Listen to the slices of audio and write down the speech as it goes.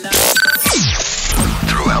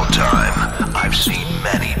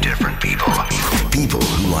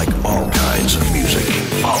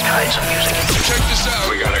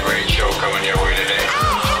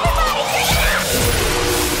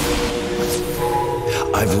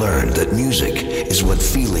I've learned that music is what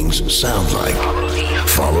feelings sound like.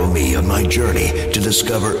 Follow me on my journey to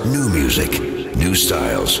discover new music, new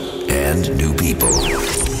styles, and new people.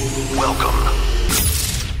 Welcome.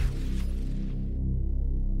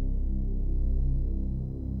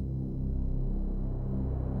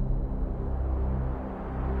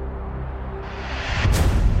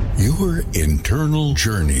 Your internal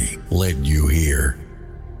journey led you here.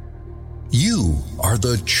 You are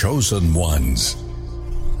the chosen ones.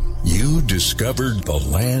 You discovered the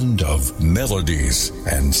land of melodies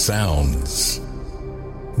and sounds.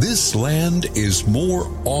 This land is more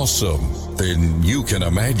awesome than you can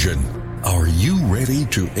imagine. Are you ready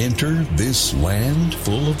to enter this land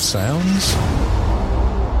full of sounds?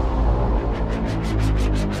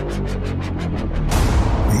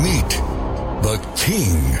 Meet the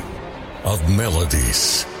King of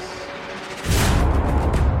Melodies.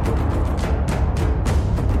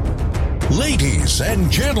 Ladies and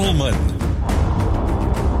gentlemen,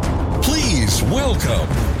 please welcome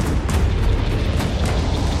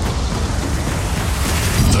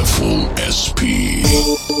the Full SP.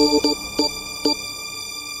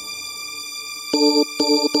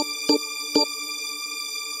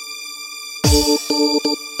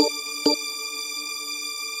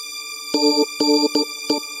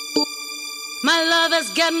 My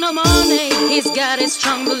lover's got no money, he's got his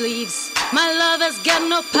strong beliefs. My lover's got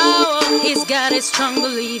no power, he's got his strong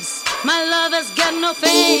beliefs. My lover's got no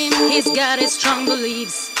fame, he's got his strong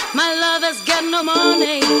beliefs. My lover's got no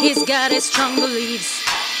money, he's got his strong beliefs.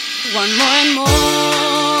 Want more and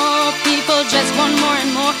more, people just want more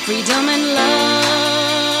and more freedom and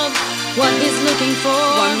love. What he's looking for,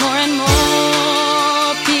 want more and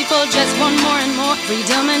more, people just want more and more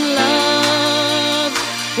freedom and love.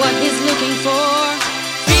 What he's looking for,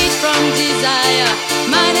 freed from desire,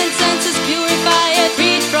 mind and senses purify it,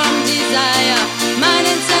 freed from desire, mind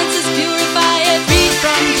and senses purify it, freed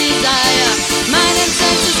from desire, mind and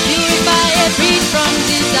senses purify it, freed from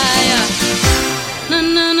desire. Na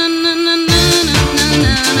na na na na na na na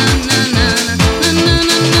na na na na.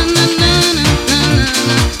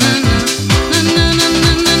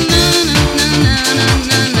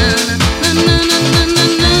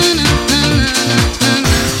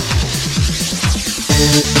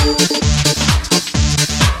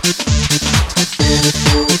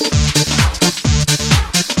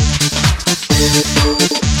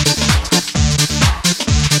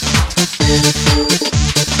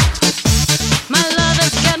 My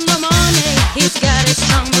lover's got no money, he's got his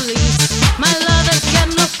strong beliefs. My lover's got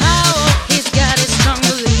no power, he's got his strong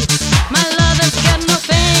beliefs. My lover's got no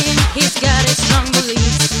fame, he's got his strong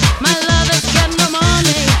beliefs. My lover's got no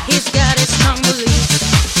money, he's got his strong beliefs.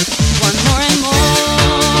 Want more and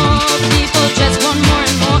more, people just want more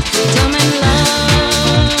and more freedom and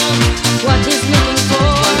love. What he's looking for,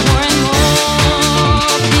 want more and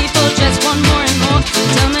more, people just want more and more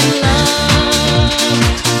freedom and love.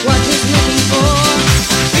 What he's looking for,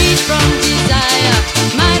 freed from desire,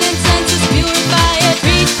 mind and senses purify it,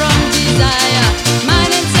 freed from desire,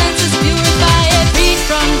 mind and senses purify it, freed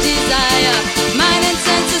from desire, mind and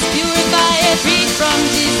senses purify it, freed from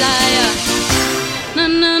desire. Na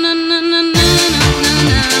na na na na na na na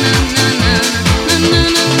na na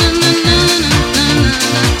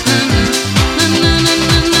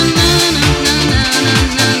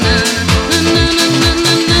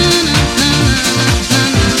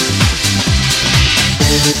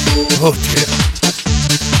Oh dear.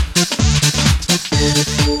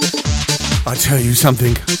 I tell you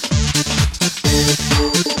something.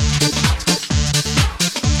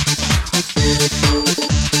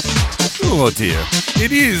 Oh dear.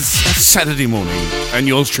 It is Saturday morning, and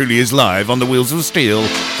yours truly is live on the Wheels of Steel.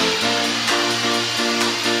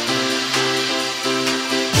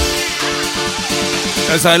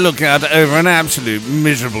 As I look out over an absolute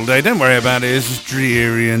miserable day, don't worry about it, it's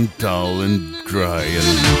dreary and dull and grey,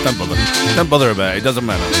 and don't bother about it, it doesn't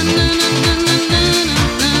matter.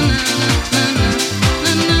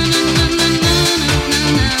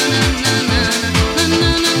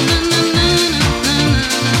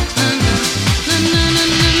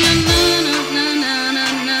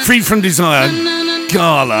 Free from Desire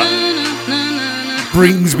Gala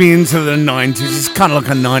brings me into the 90s. It's kind of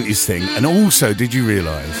like a 90s thing. And also, did you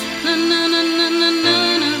realise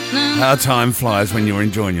how time flies when you're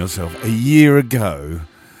enjoying yourself? A year ago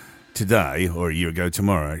today, or a year ago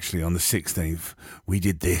tomorrow actually, on the 16th, we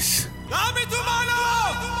did this.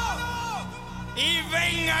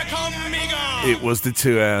 It was the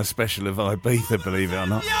 2-hour special of Ibiza, believe it or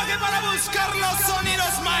not.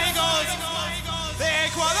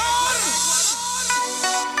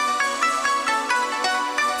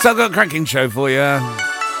 So I've got a cracking show for you. I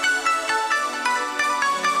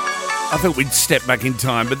thought we'd step back in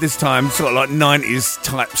time, but this time sort of like 90s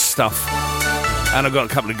type stuff. And I've got a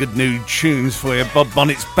couple of good new tunes for you. Bob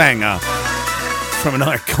Bonnet's Banger from an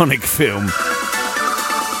iconic film.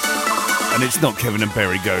 And it's not Kevin and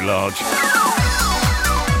Barry Go Large.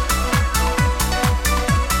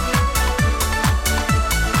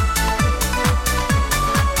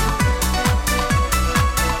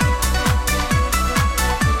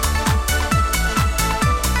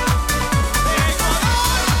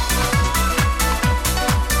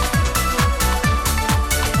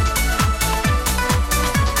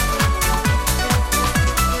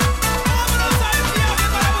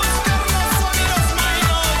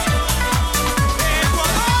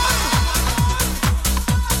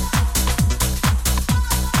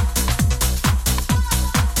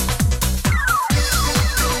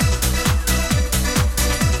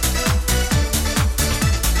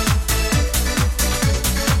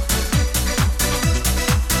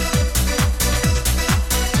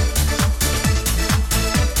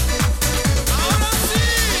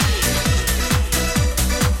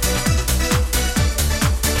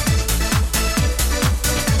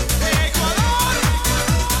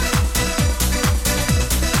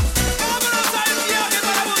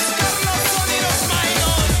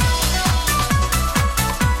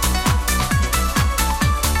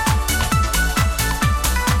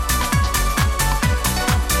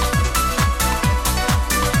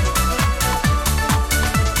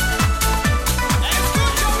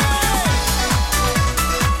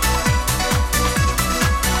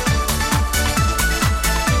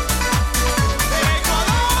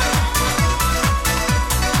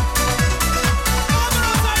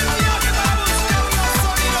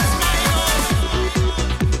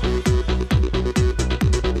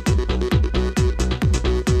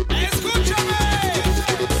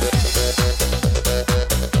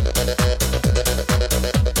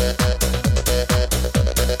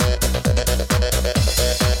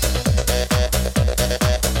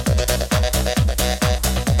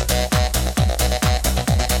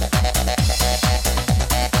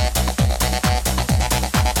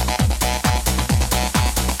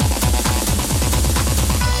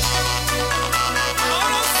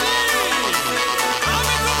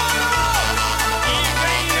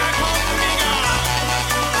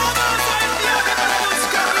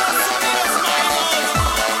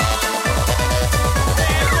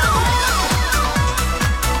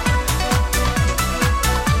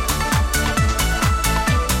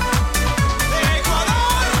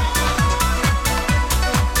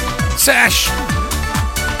 Sash,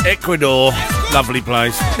 Ecuador, lovely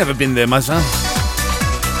place. Never been there myself.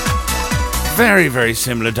 Very, very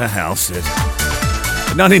similar to Halstead.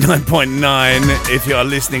 99.9 if you're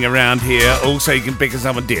listening around here. Also, you can pick us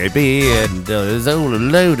up on DAB, and there's a whole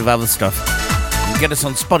load of other stuff. You can get us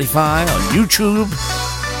on Spotify, on YouTube,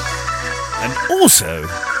 and also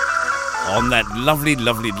on that lovely,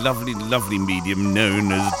 lovely, lovely, lovely medium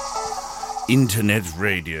known as internet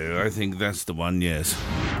radio. I think that's the one, yes.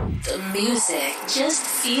 The music just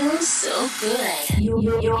feels so good. You're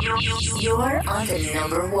on the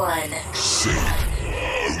number one.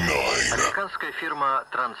 Американская фирма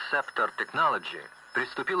Transceptor Technology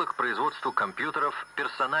приступила к производству компьютеров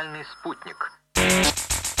 «Персональный спутник».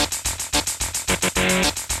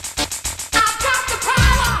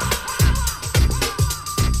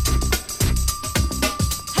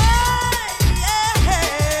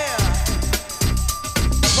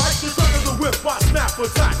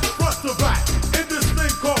 Attack, front to back, in this thing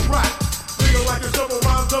called rap. Feel like a double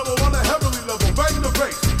rhyme double on a heavenly level. Bang the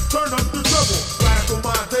bass, turn up the treble. Radical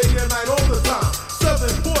mind day and night all the time.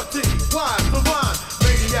 714, flies the line.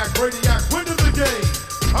 Maniac, radiac, winning the game.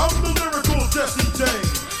 I'm the lyrical Jesse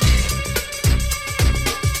James.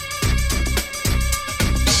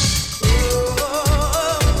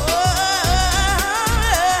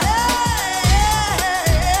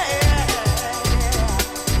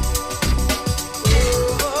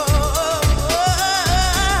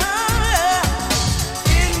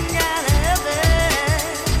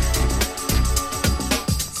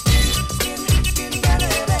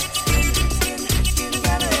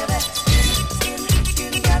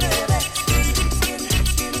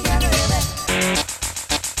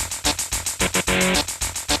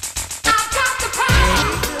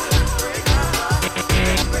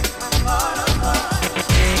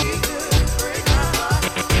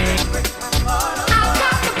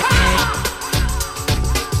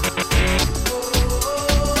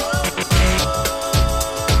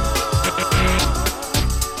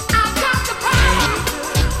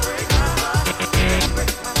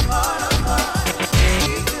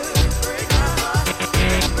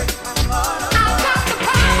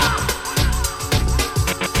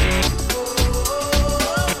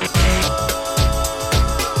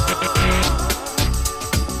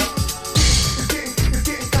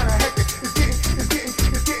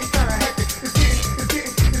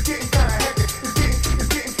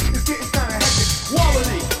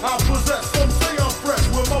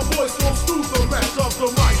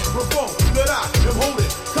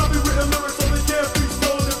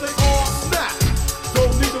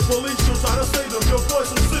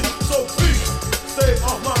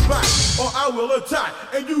 will attack,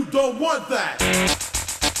 and you don't want that.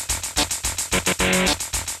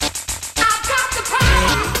 I've got the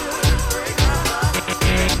power.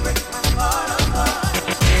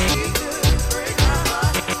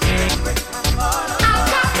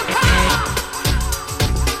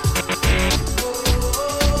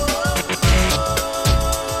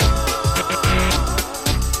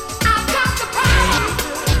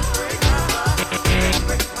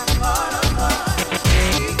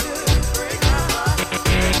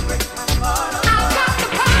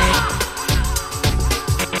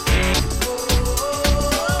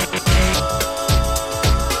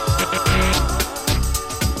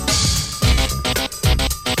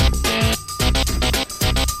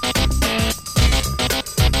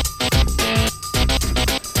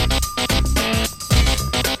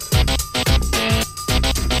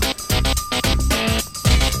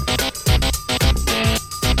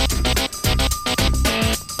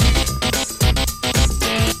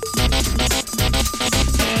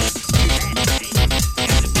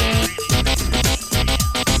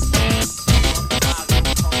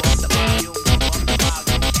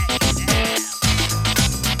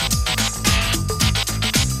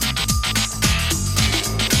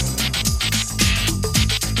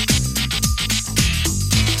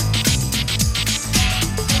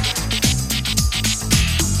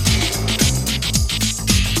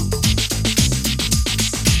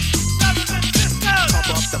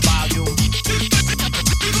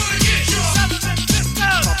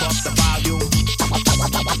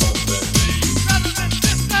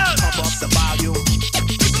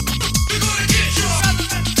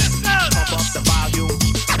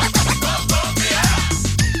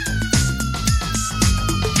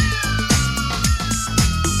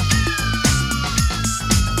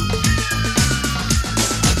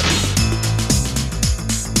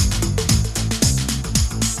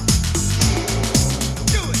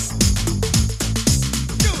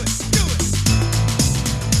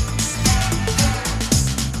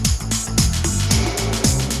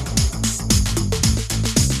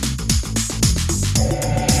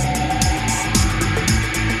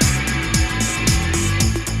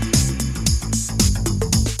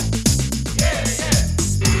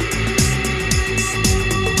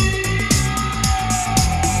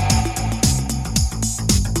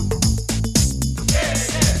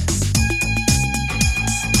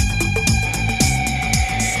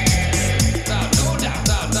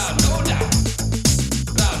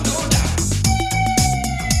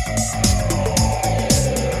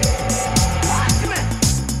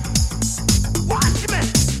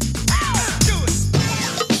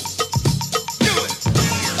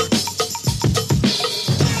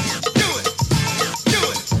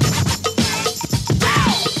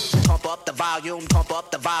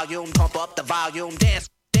 volume, pump up the volume, dance,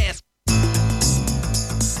 dance.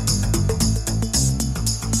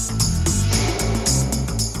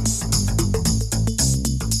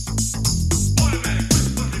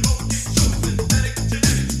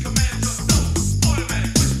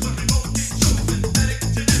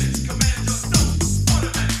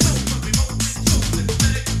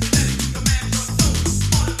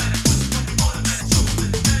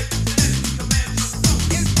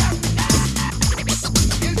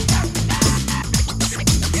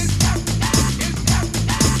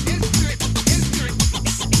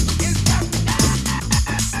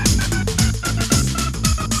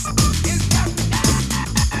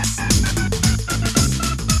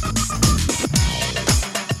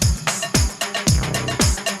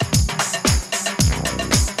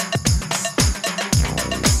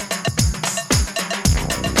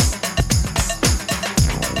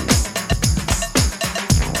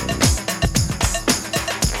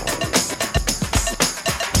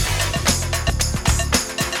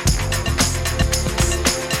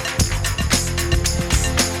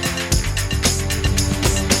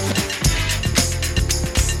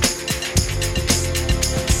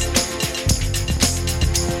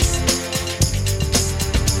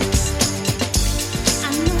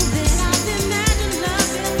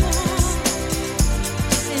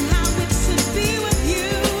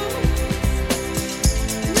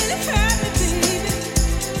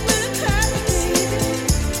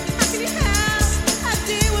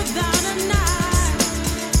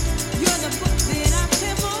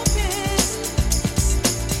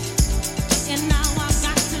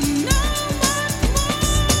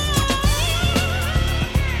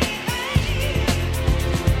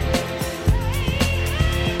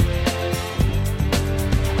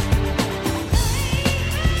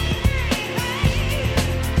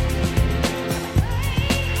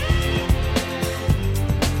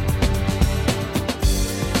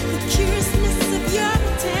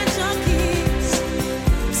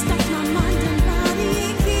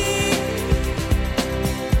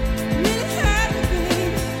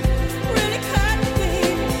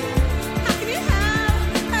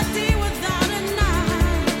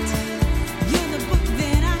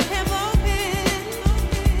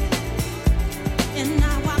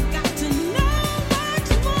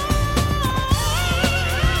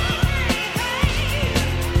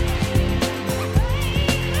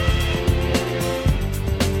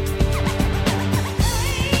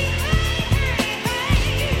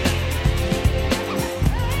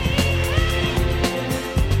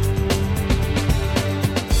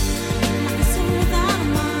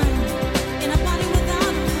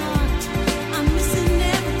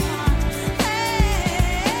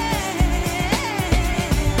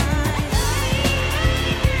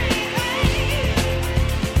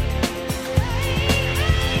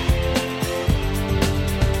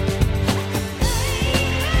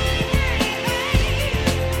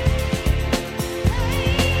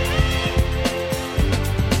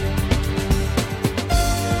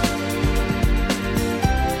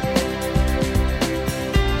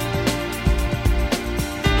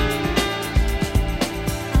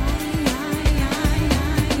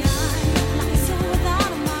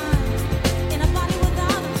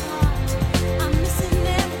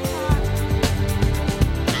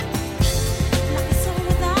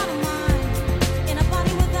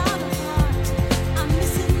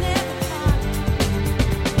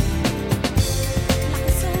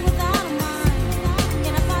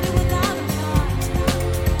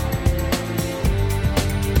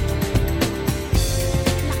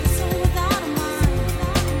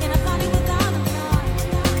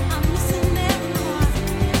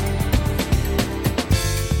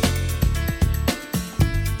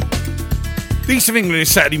 East of England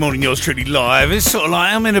is Saturday morning, yours truly live. It's sort of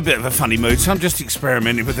like I'm in a bit of a funny mood, so I'm just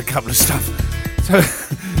experimenting with a couple of stuff.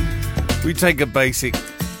 So we take a basic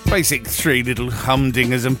three little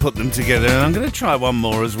humdingers and put them together, and I'm going to try one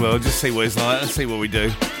more as well, just see what it's like. Let's see what we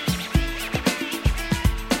do.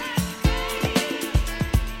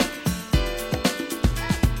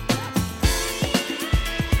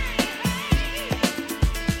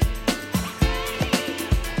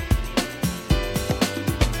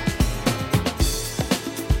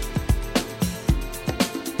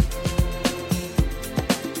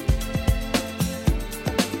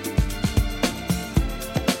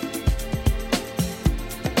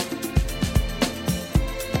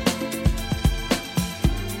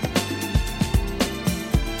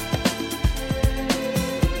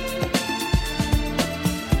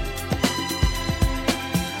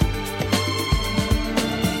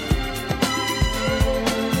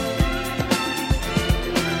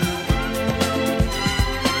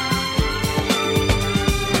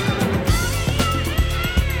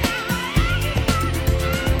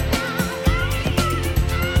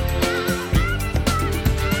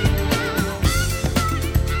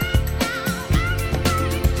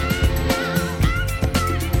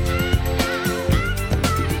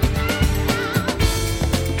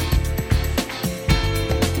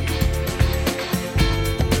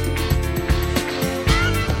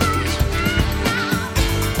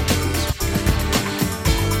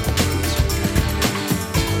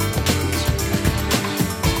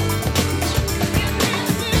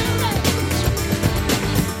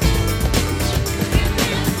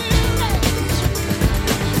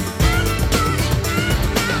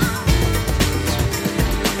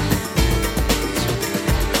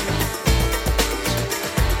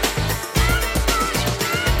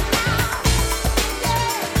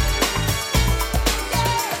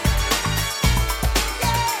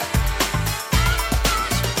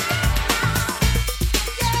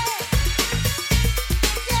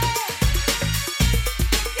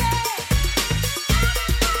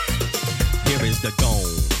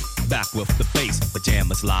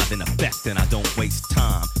 Live in effect, and I don't waste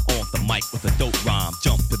time on the mic with a dope rhyme.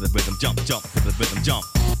 Jump to the rhythm, jump to the rhythm, jump.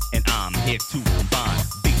 And I'm here to combine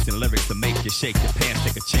beats and lyrics to make you shake your pants,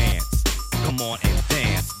 take a chance. Come on and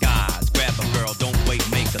dance, guys. Grab a girl, don't wait,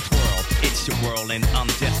 make a twirl. It's your world, and I'm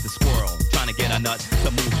just a squirrel trying to get a nut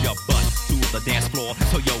to move your butt to the dance floor.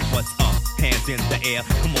 So yo, what's up? Hands in the air.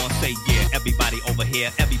 Come on, say yeah. Everybody over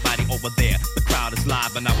here, everybody over there. The crowd is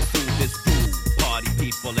live, and I will do this groove. Party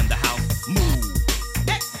people in the house, move.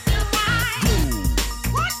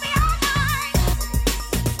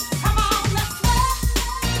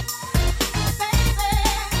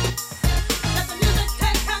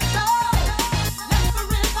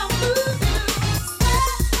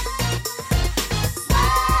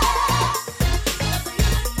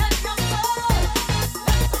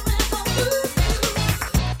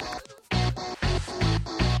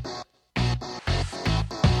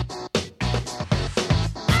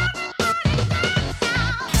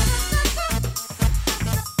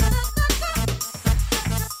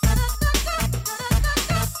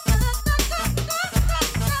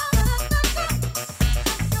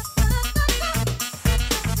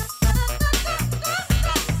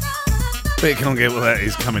 But you can't get what that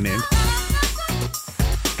is coming in.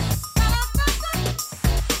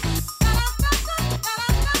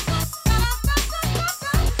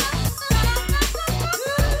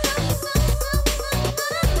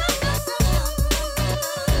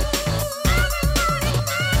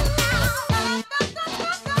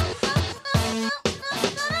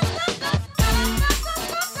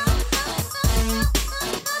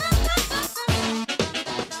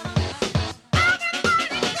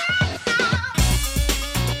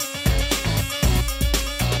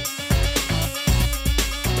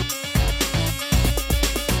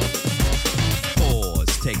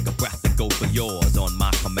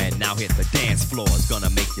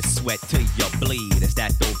 Sweat till you bleed. Is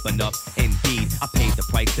that open up? Indeed, I paid the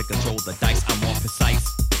price to control the dice. I'm more precise.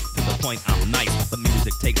 To the point, I'm nice. The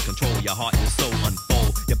music takes control. Your heart and soul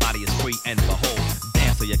unfold. Your body is free and behold.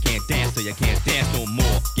 Dance so you can't dance, so you can't dance no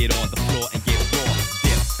more. Get on the floor and get raw.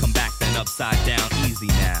 Dip, come back then upside down. Easy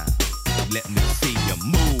now. Let me see you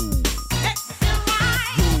move.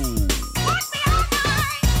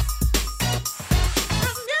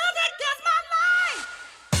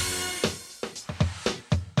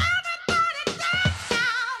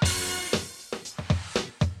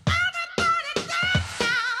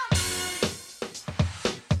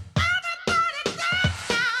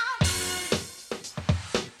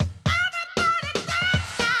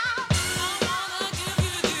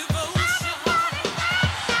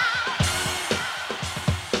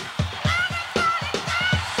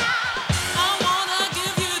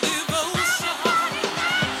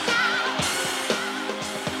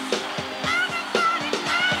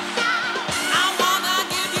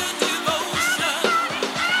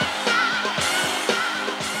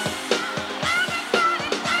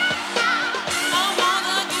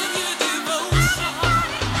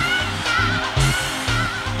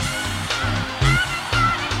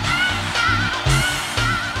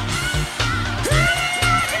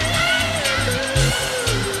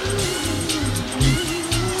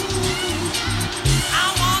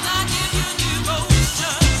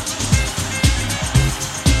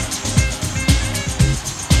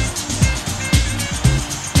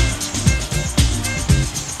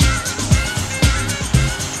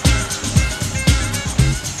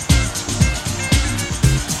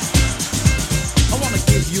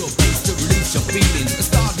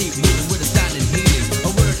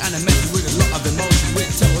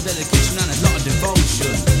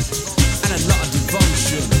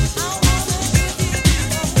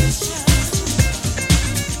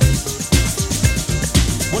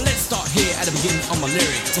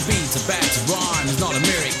 to beat, to bat, to rhyme is not a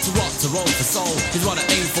lyric, to rock, to roll, to soul is what I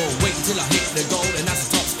aim for. Wait till I hit the goal, and that's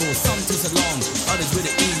the top score. Some takes a long, others with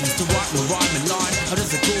the ease to write my rhyme in line.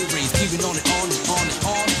 Others a cool breeze, keeping on and on and on and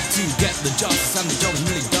on to get the justice and the job is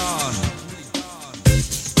really done.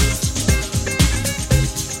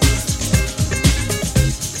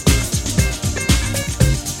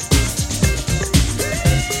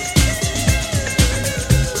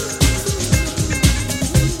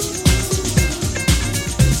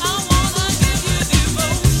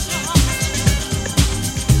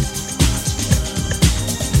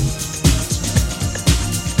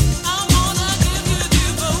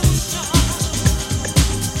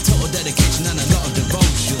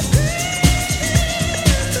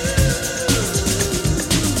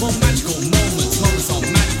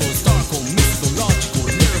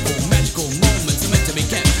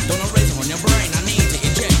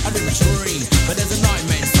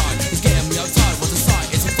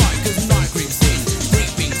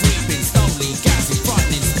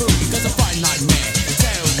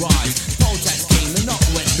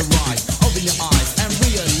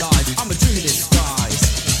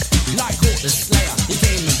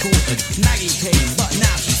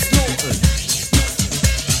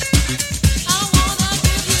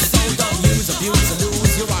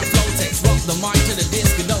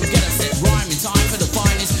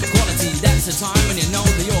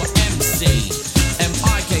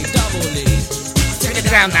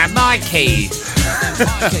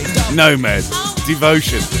 Nomad,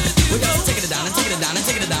 Devotion.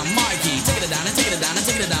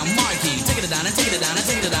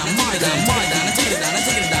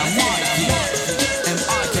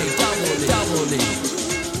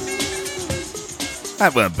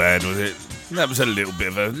 That weren't bad, was it? That was a little bit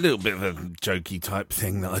of a jokey type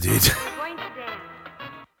thing that I did.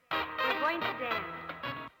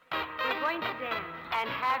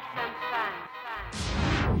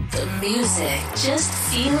 The music just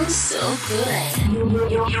feels so good.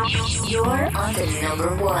 You're on the number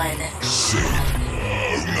one. 9.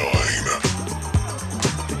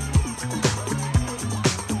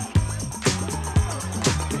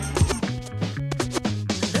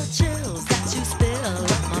 The chills that you spill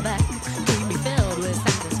up my back keep me filled with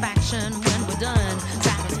satisfaction when we're done.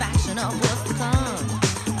 Satisfaction of what's to come.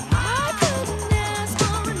 I couldn't ask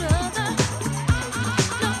for another.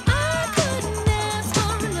 No, I couldn't ask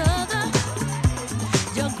for another.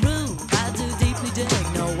 Your groove, I do deeply dig.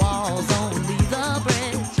 No walls, only the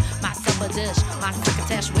bridge. My supper dish.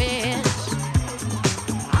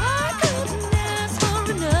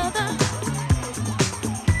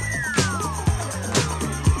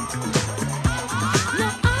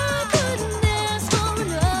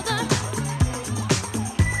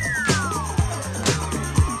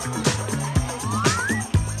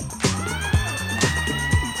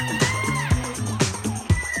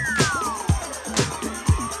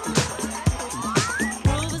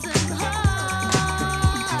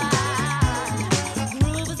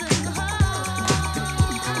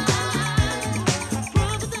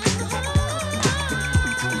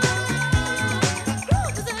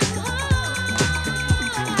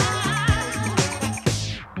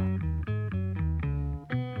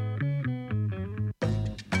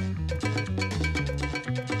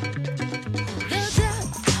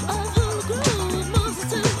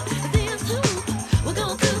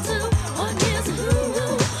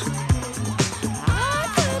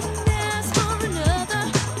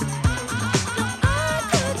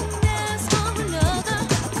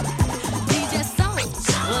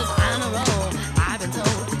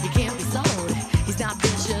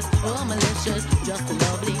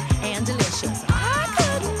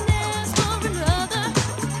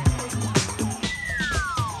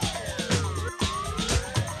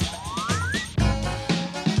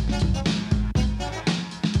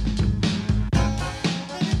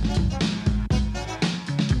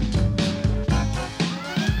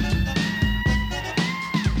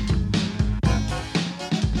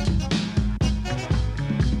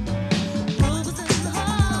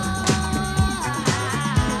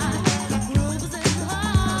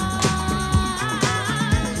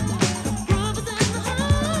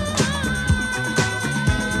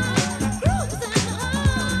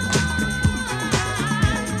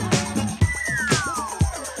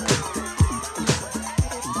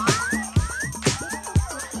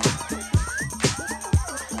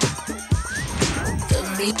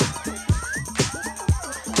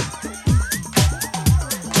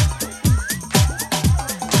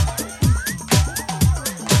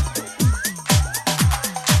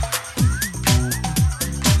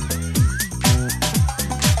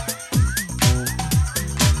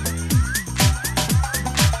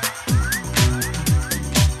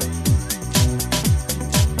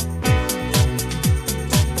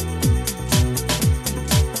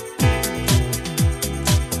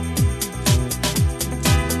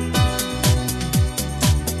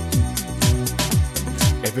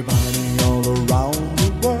 Everybody all around the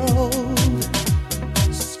world,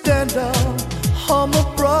 stand up, Hummer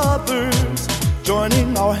brothers,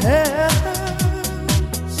 joining our hands,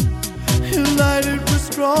 united we're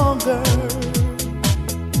stronger,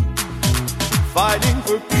 fighting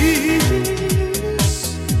for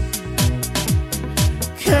peace,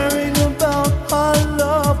 caring about our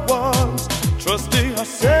loved ones, trusting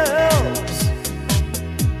ourselves,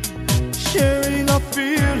 sharing our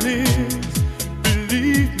feelings.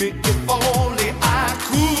 Believe me, if only I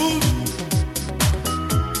could,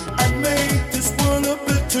 I'd make this world a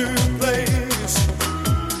better place.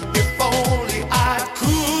 If only I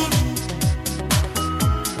could,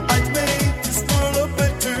 I'd make this world a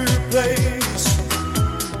better place.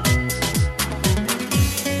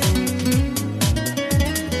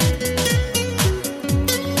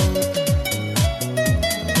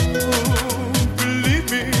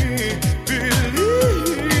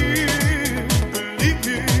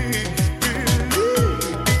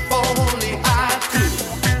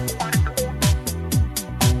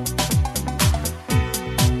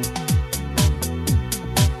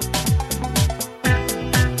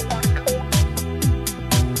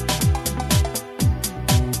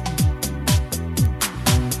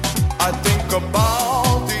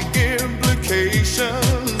 About the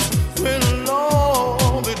implications when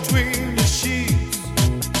alone between the sheets,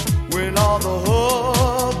 when all the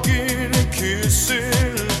hugging and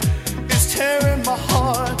kissing is tearing my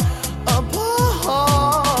heart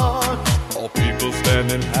apart. All people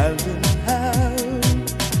standing hand in hand,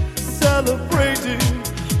 celebrating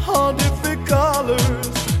all different colors,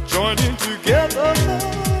 joining together,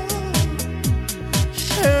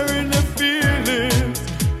 sharing their feelings.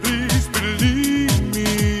 Believe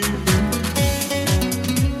me.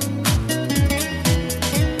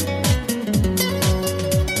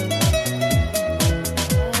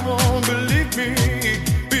 Oh, believe me.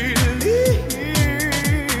 Believe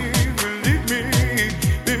me.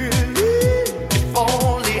 If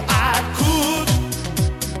only I could,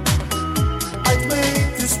 I'd make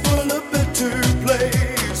this world a better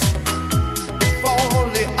place. If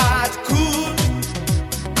only I could,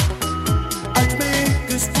 I'd make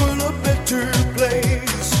this world a better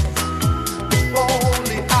place. If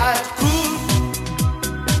only I could.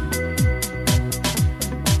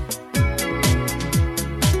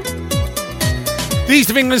 The East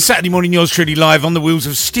of England, Saturday morning, yours truly live on the Wheels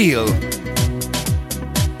of Steel.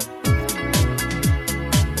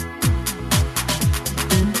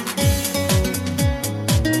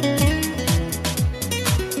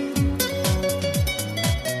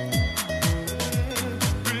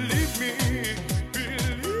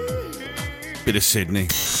 Bit of Sydney.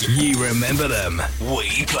 You remember them,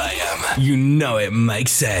 we play them. You know it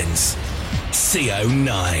makes sense.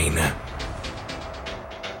 CO9.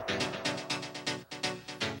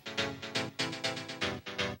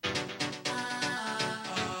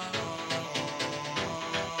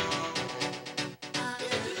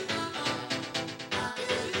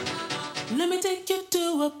 Let me take you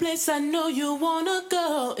to a place I know you wanna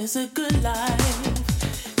go. It's a good life.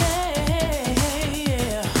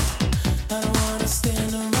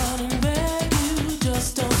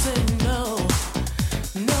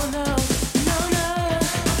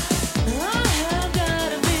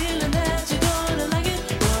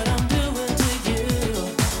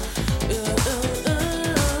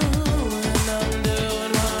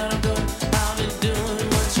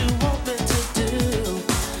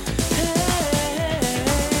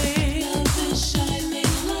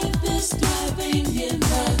 Shining like this driving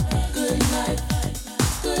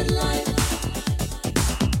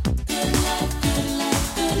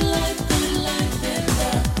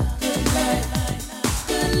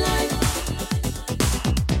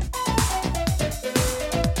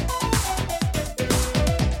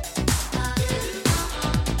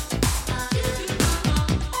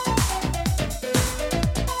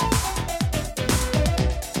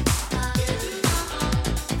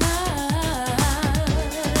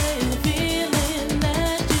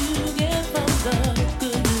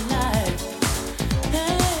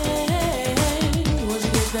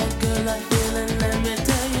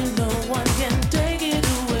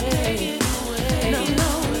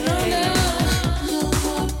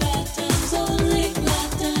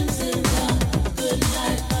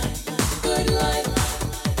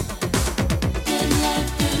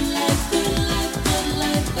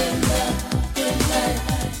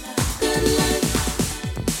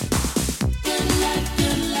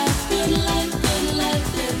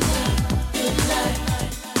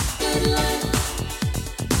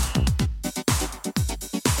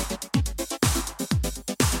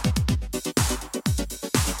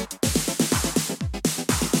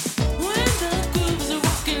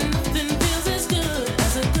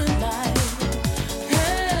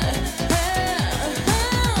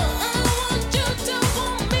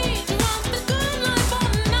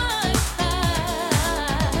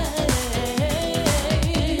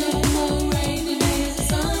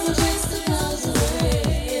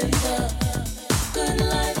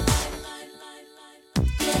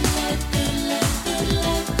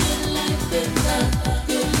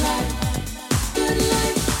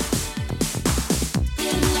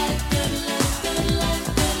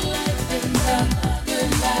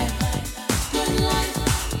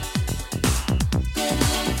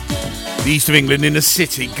East of England in a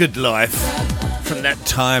city, good life. From that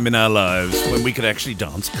time in our lives when we could actually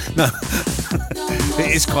dance. No,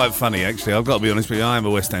 it is quite funny actually. I've got to be honest with you. I am a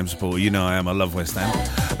West Ham supporter. You know I am. I love West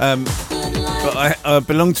Ham. But I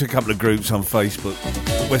belong to a couple of groups on Facebook,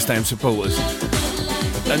 West Ham supporters,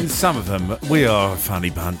 and some of them, we are a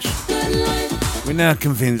funny bunch. We're now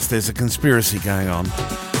convinced there's a conspiracy going on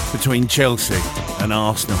between Chelsea and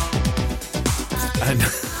Arsenal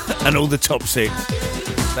and all the top six.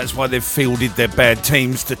 That's why they've fielded their bad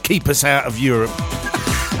teams to keep us out of Europe.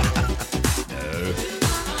 No.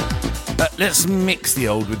 Let's mix the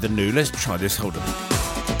old with the new. Let's try this. Hold on.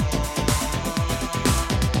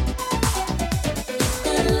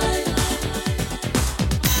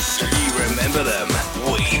 You remember them?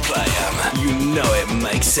 We play them. You know it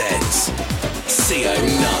makes sense.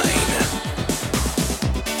 CO9.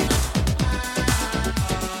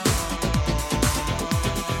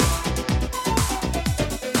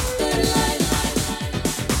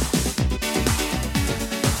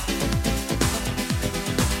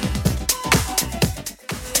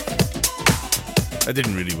 That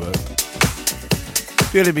didn't really work.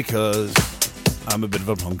 Purely because I'm a bit of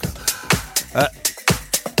a plonker.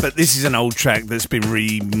 But this is an old track that's been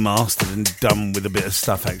remastered and done with a bit of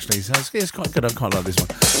stuff actually. So it's quite good. I quite like this one.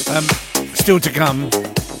 Still to come.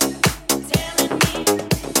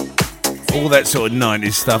 All that sort of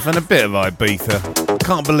 90s stuff and a bit of Ibiza.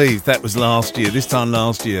 Can't believe that was last year, this time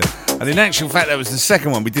last year. And in actual fact, that was the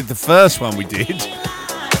second one. We did the first one we did.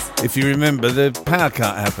 If you remember, the power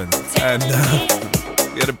cut happened. And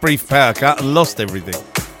we had a brief power cut and lost everything.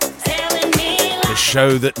 The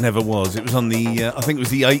show that never was. It was on the, I think it was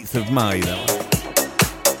the 8th of May, that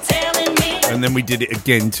one. And then we did it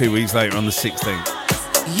again 2 weeks later on the 16th.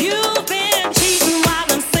 You've been cheating while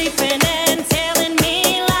I'm sleeping and telling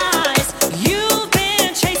me lies. You've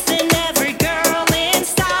been chasing every girl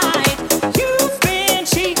inside. You've been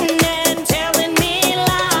cheating and telling me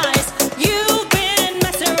lies. You've been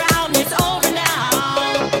messing around, it's over now.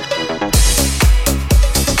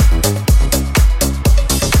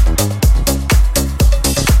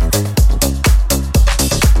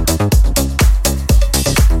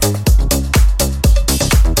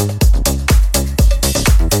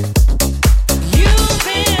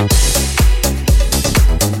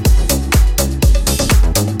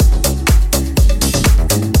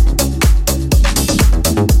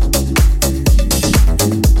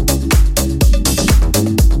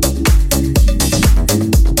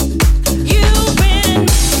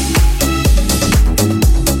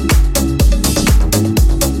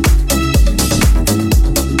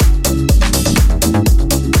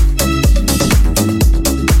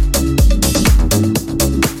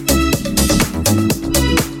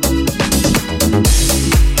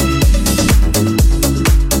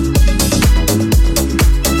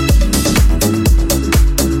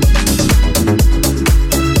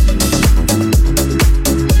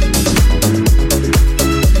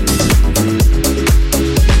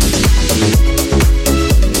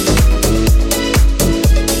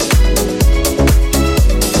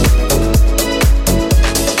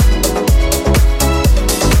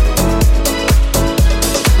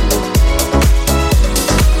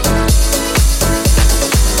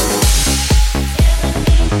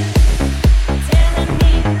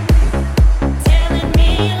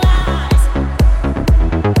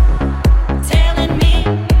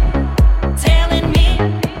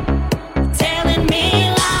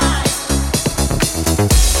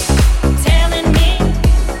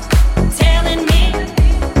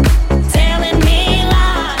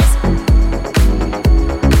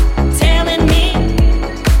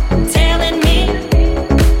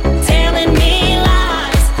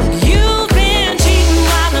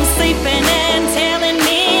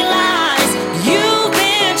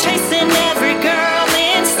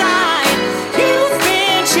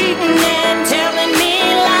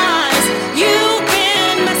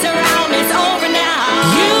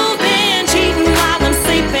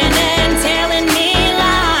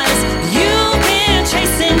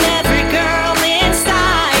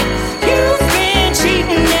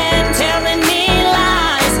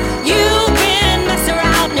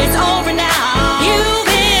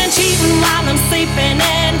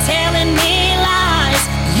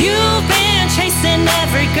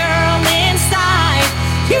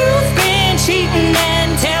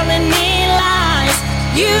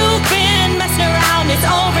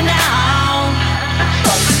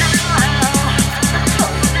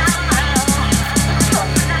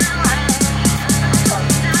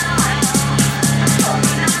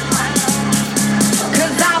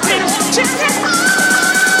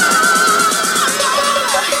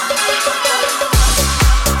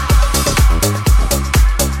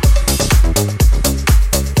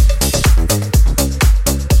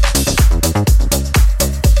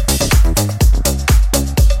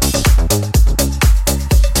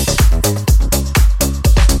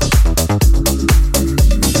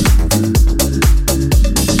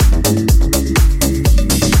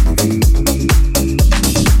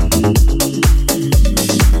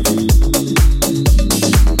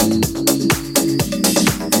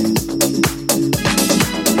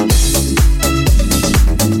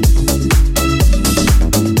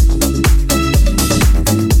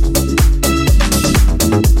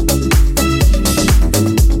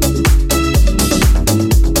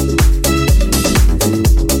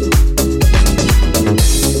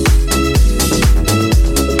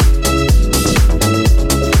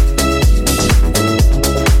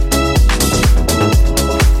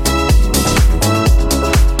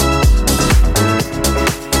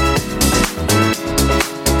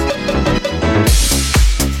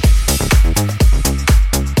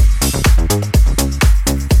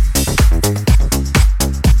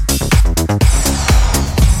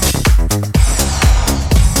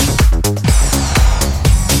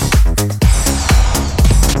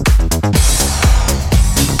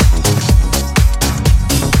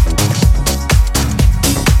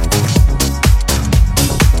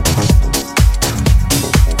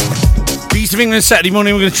 East of England Saturday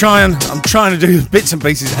morning. I'm trying to do bits and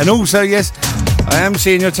pieces. And also, yes, I am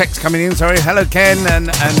seeing your text coming in. Sorry. Hello, Ken.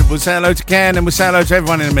 And we'll say hello to Ken. And we'll say hello to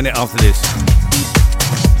everyone in a minute after this.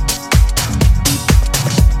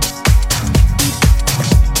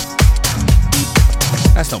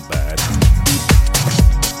 That's not bad.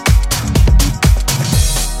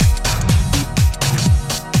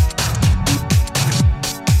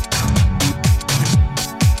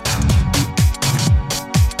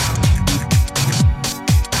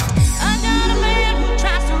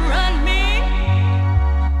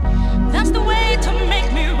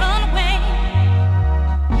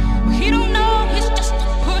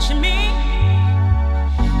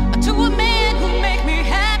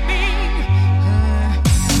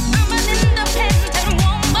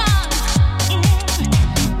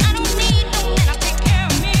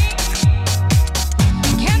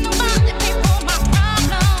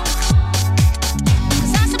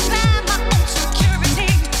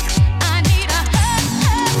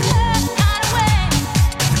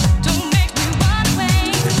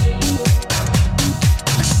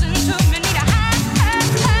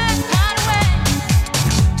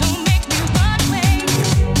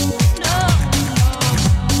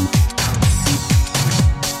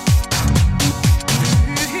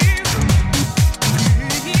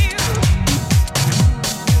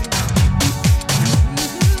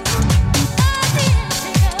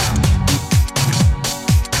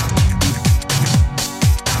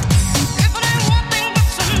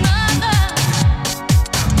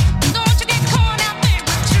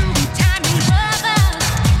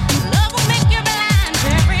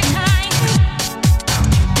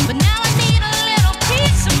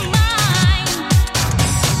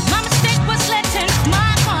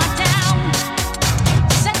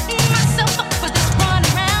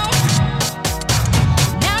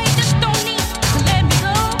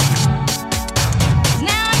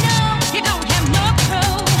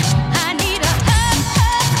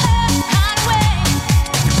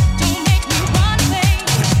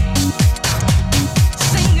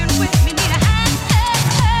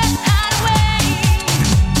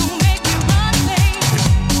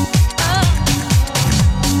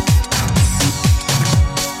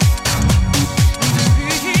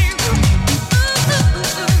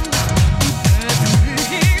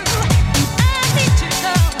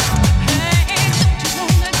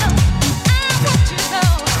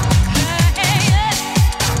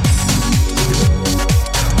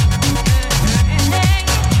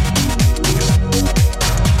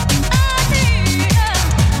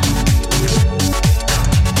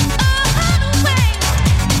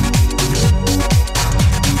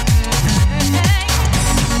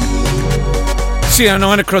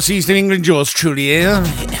 CO9 across East of England, yours truly here.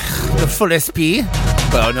 The full SP.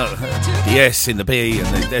 Well, no, the S in the B and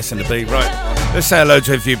the S in the B. Right, let's say hello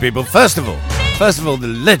to a few people. First of all, the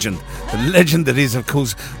legend that is, of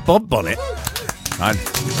course, Bob Bonnet. I'm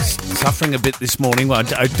suffering a bit this morning. Well,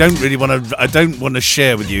 I don't want to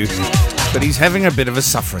share with you, but he's having a bit of a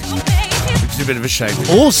suffering, which is a bit of a shame.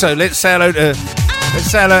 Also, let's say hello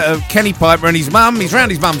to Kenny Piper and his mum. He's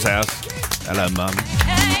round his mum's house. Hello, mum.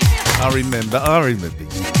 I remember.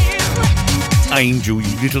 Angel,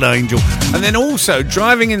 you little angel. And then also,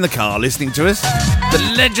 driving in the car, listening to us, the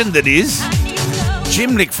legend that is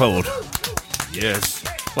Jim Lickford. Yes,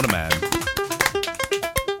 what a man.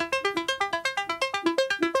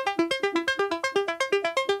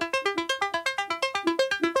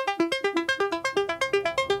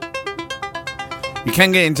 You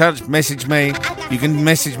can get in touch, message me. You can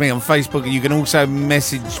message me on Facebook. You can also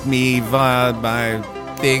message me via my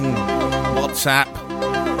thing, WhatsApp.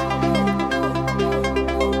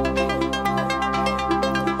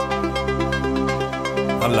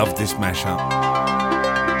 I love this mashup.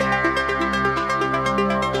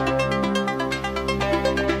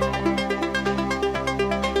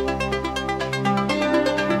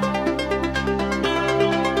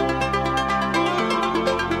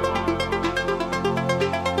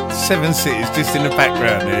 Seven Cities just in the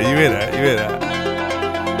background there. You hear that?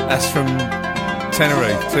 That's from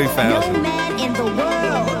Tenerife, 2000. No man in the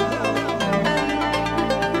world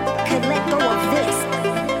could let go of this.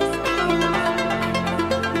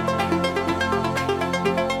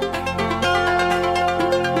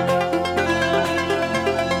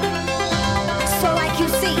 So like you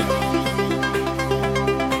see,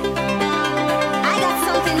 I got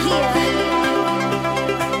something here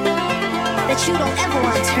that you don't ever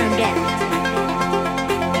want to turn down.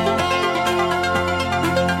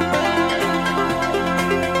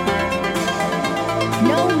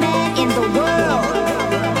 No man in the world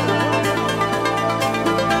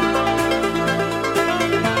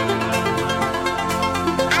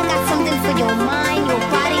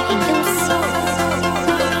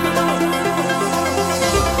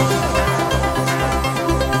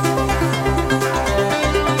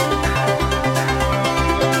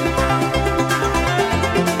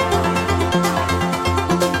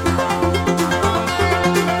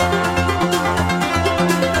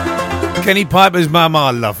Kenny Piper's mum,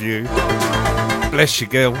 I love you. Bless you,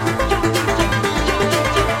 girl.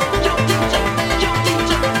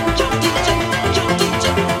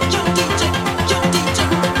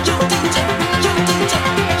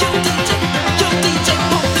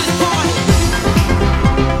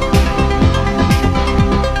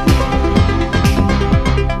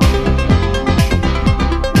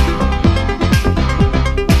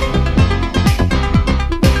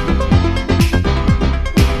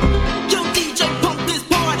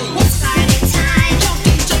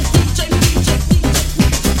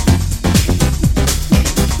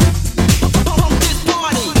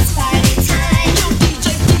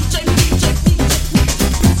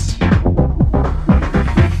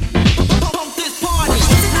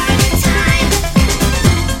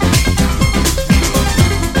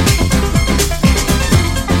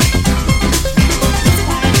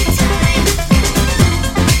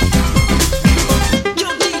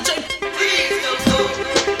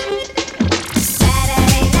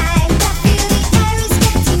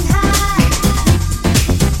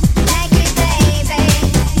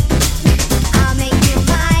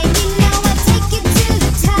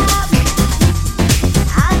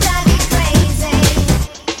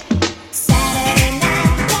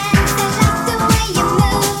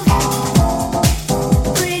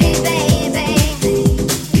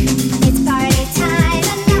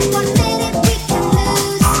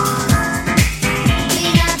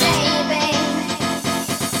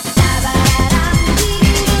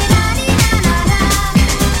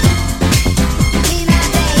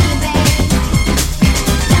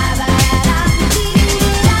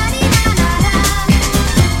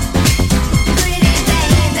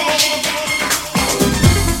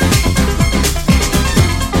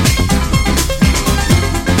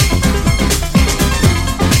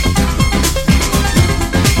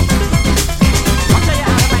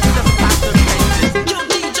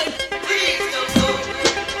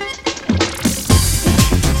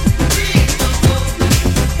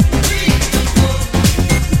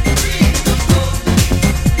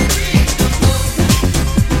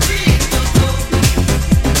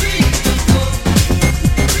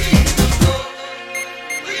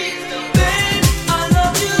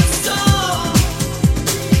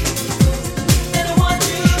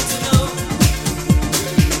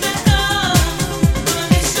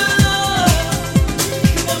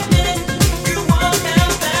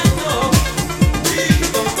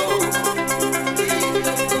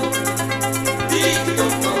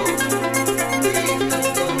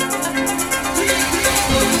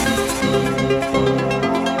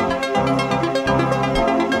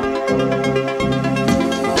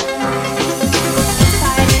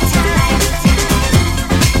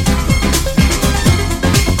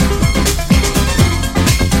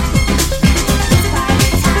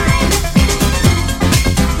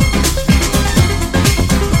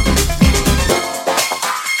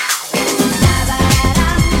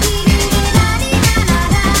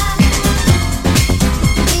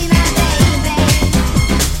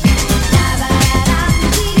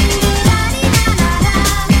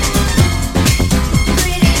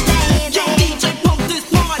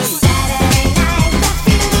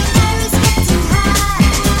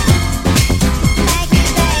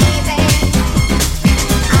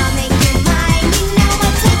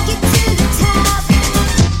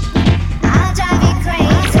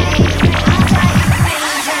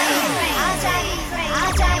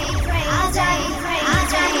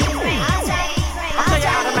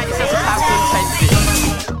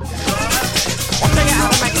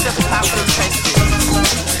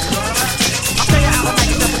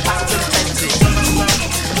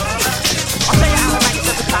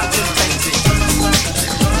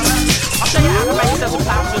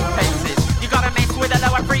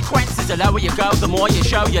 the more you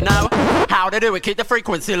show, you know how to do it, keep the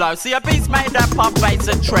frequency low. See, a beat's made up of bass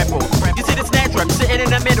and treble. You see the snare drum sitting in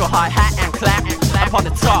the middle, hi-hat and clap up on the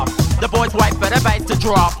top. The boys wait for the bass to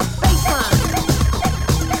drop.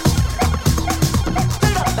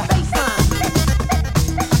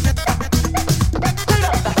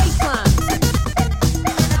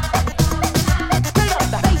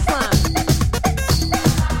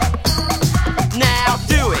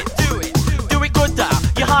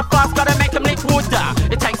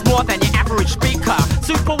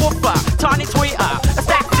 Tiny tweeter, a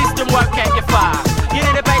stack system won't get you far. You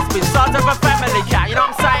need a bass with size of a family car. You know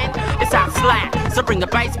what I'm saying? It sounds slack, so bring the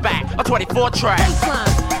bass back. A 24 track. Turn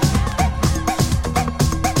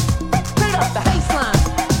up the bassline.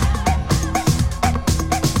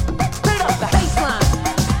 Turn up the bassline.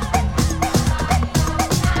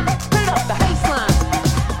 Turn up the bassline.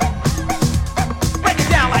 Break it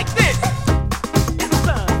down like this.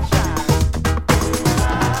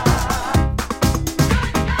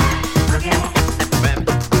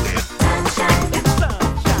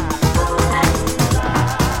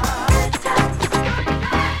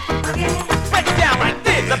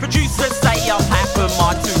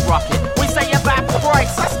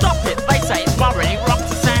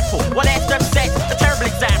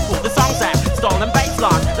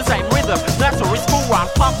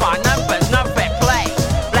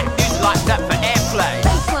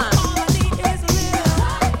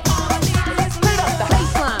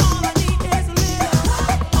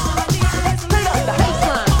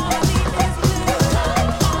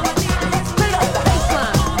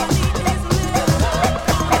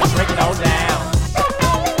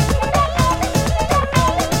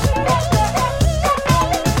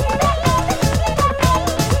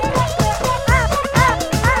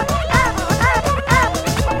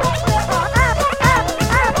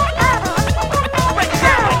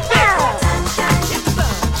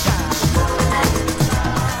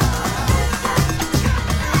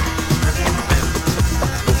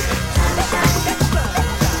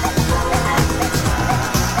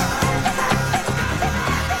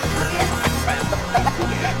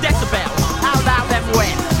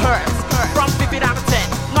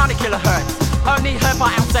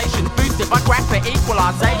 by graphic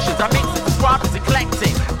equalizations. I mix it, described as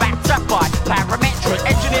eclectic, backed up by parametric.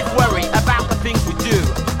 Engineers worry about the things we do,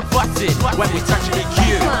 fussing when we touch the EQ.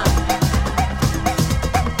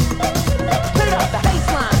 Turn up the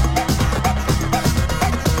baseline.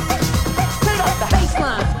 Turn up the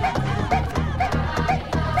baseline.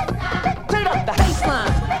 Turn up the baseline.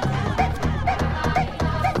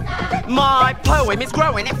 My poem is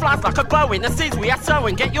growing, it flies like a Boeing. The seeds we are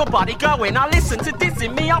sowing, get your body going. I listen to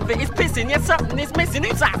dissing, me up it is pissing. Yes, something is missing,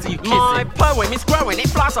 who's after you kissing? My poem is growing, it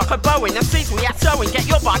flies like a Boeing. The seeds we are sowing, get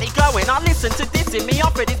your body going. I listen to dissing, me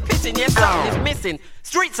up it is pissing. Yes, something is missing,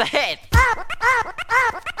 streets ahead.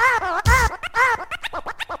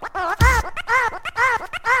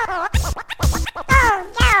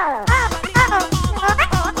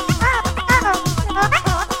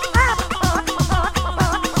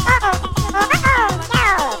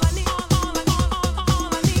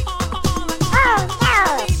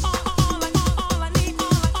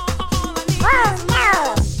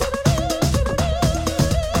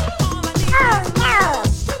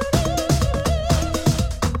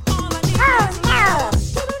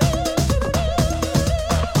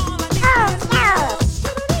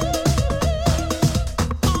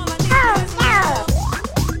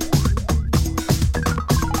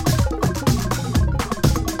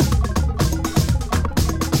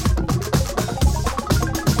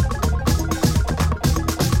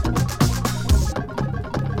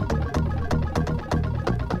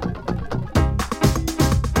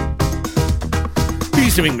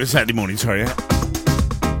 New England Saturday morning, sorry.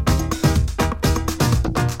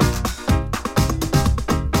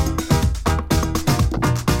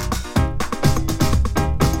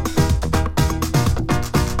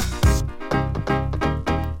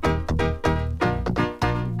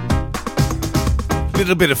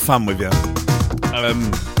 Little bit of fun with you.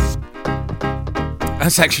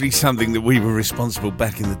 That's actually something that we were responsible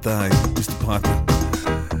back in the day, Mr. Piper.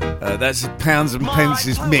 That's Pounds and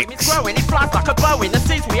Pence's mix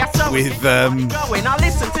with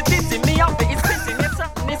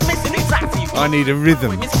I Need a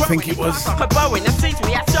Rhythm, I think it was.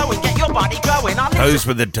 Those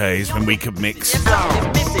were the days when we could mix.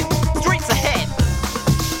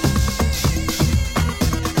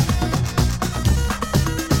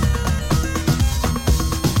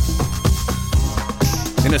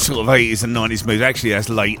 In a sort of 80s and 90s mood. Actually, that's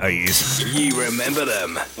late 80s. You remember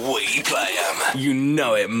them, we play them. You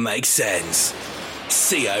know it makes sense.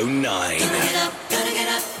 CO9. Gonna get up, gonna get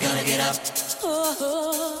up, gonna get up.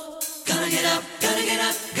 Oh, gonna get up, gonna get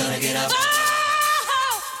up, gonna get up.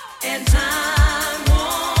 Oh, and time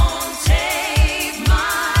won't take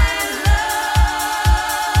my love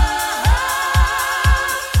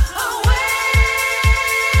away.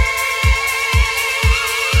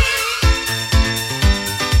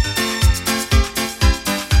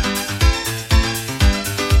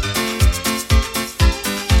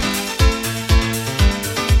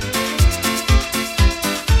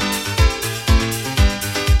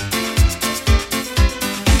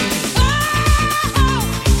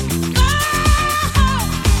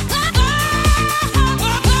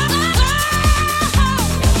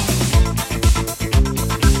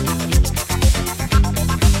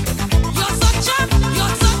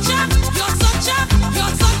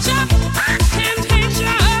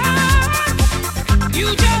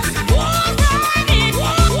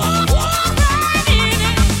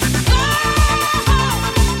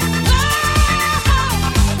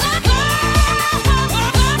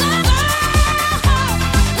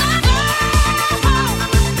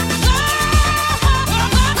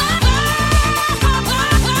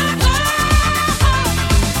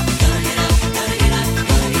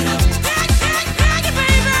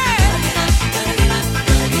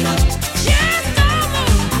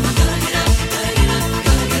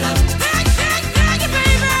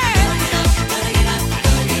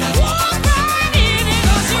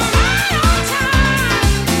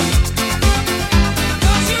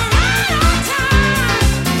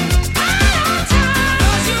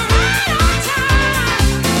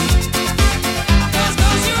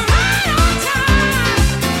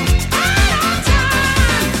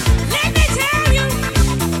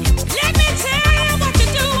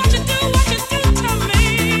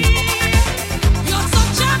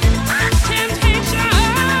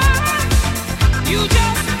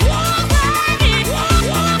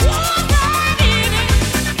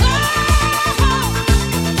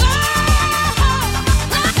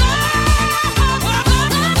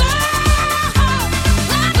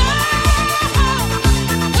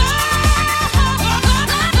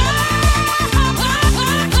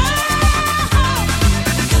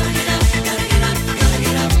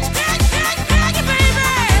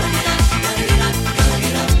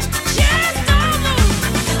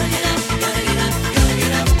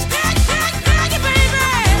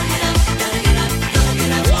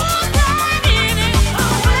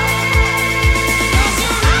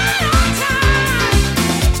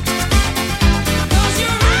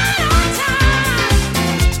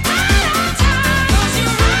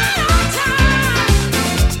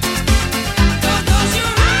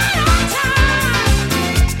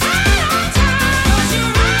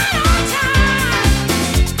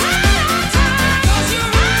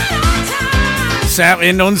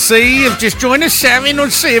 Southend-on-Sea have just joined us.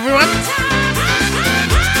 Southend-on-Sea, everyone.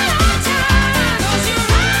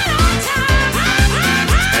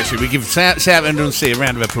 Actually, we give Southend-on-Sea a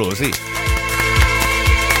round of applause. Here.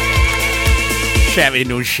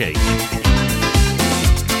 Southend-on-Sea.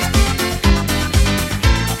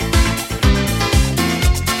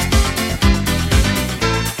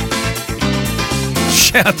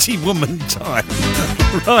 Shouty woman time.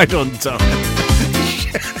 Right on time.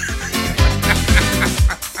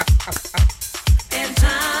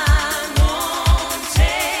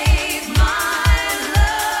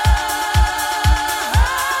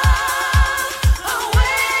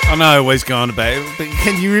 I know I always go on about it, but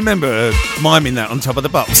can you remember miming that on top of the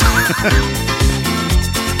box?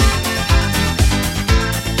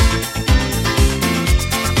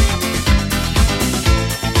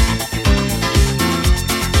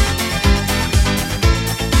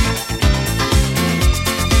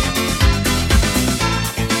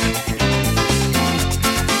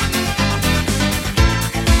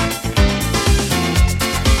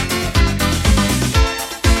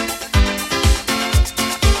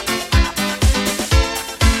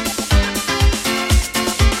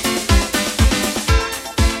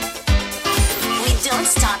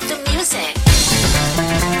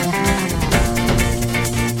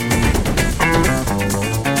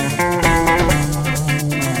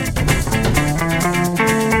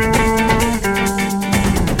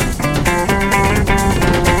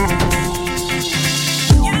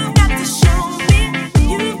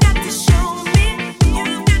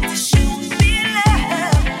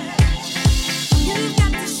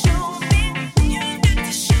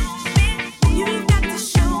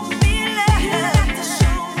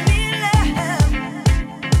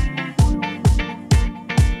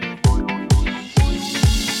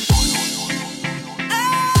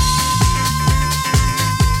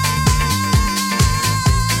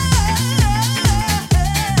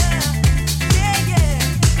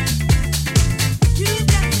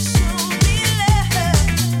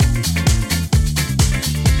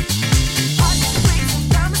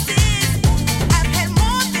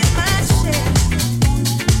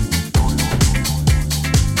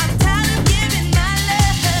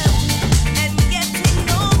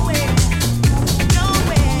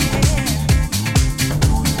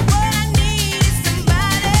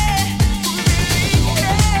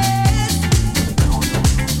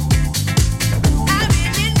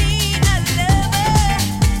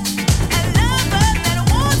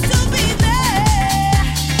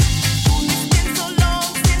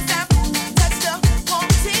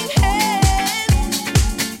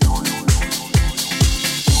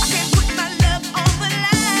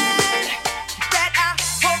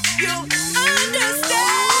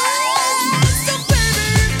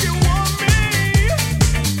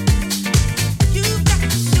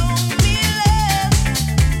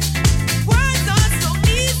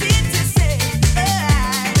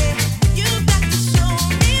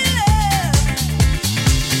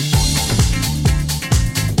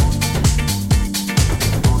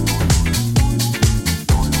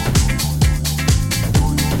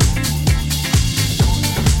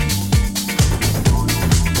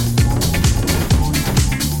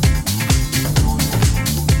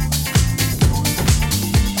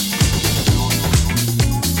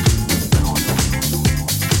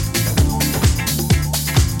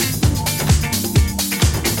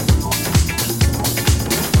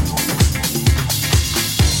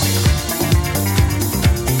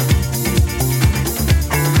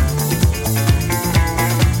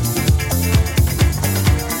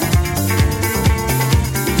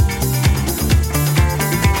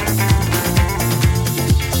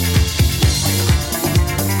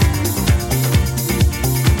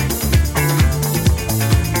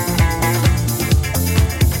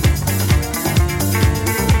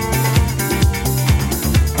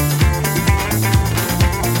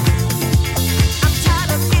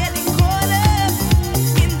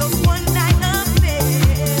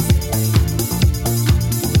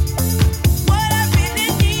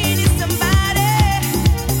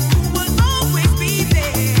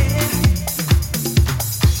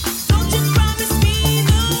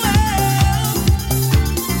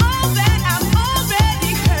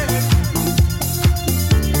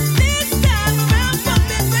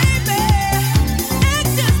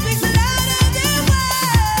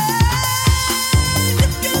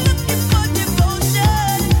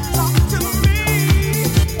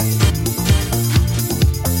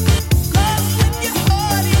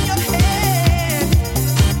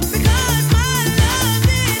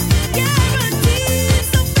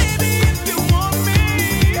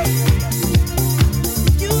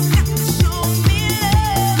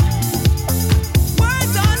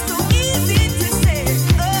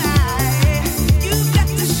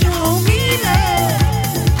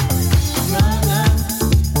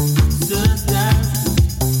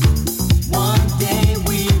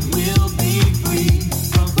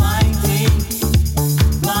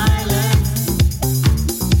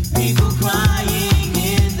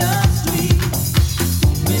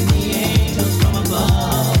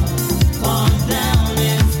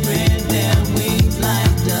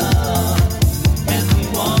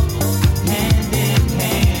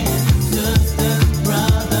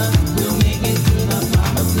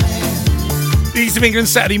 Jamaican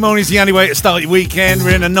Saturday morning's the only way to start your weekend.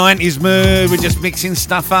 We're in a 90s mood. We're just mixing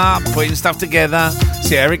stuff up, putting stuff together,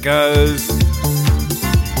 see how it goes.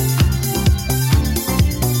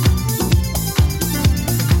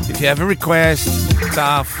 If you have a request,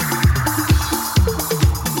 stuff.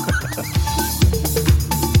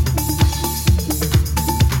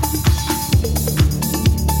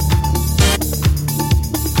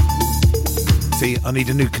 See, I need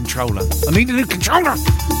a new controller. I need a new controller!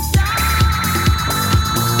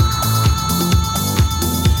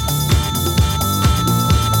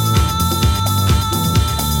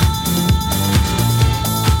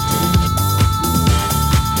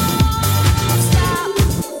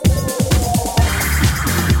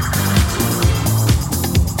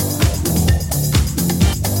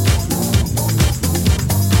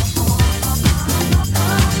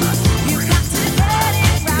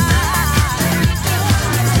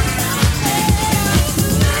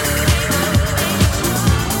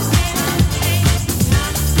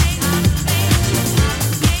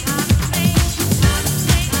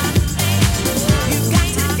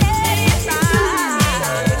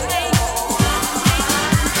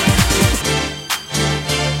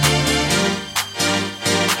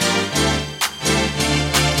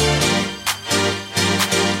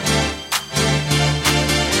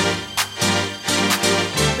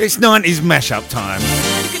 It's 90s mashup time.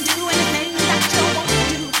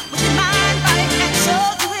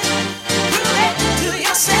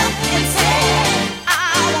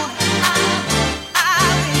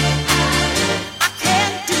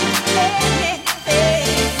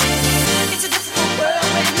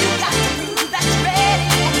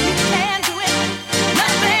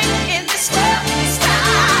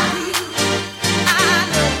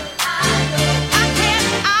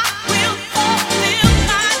 I will fulfill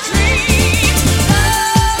my dreams.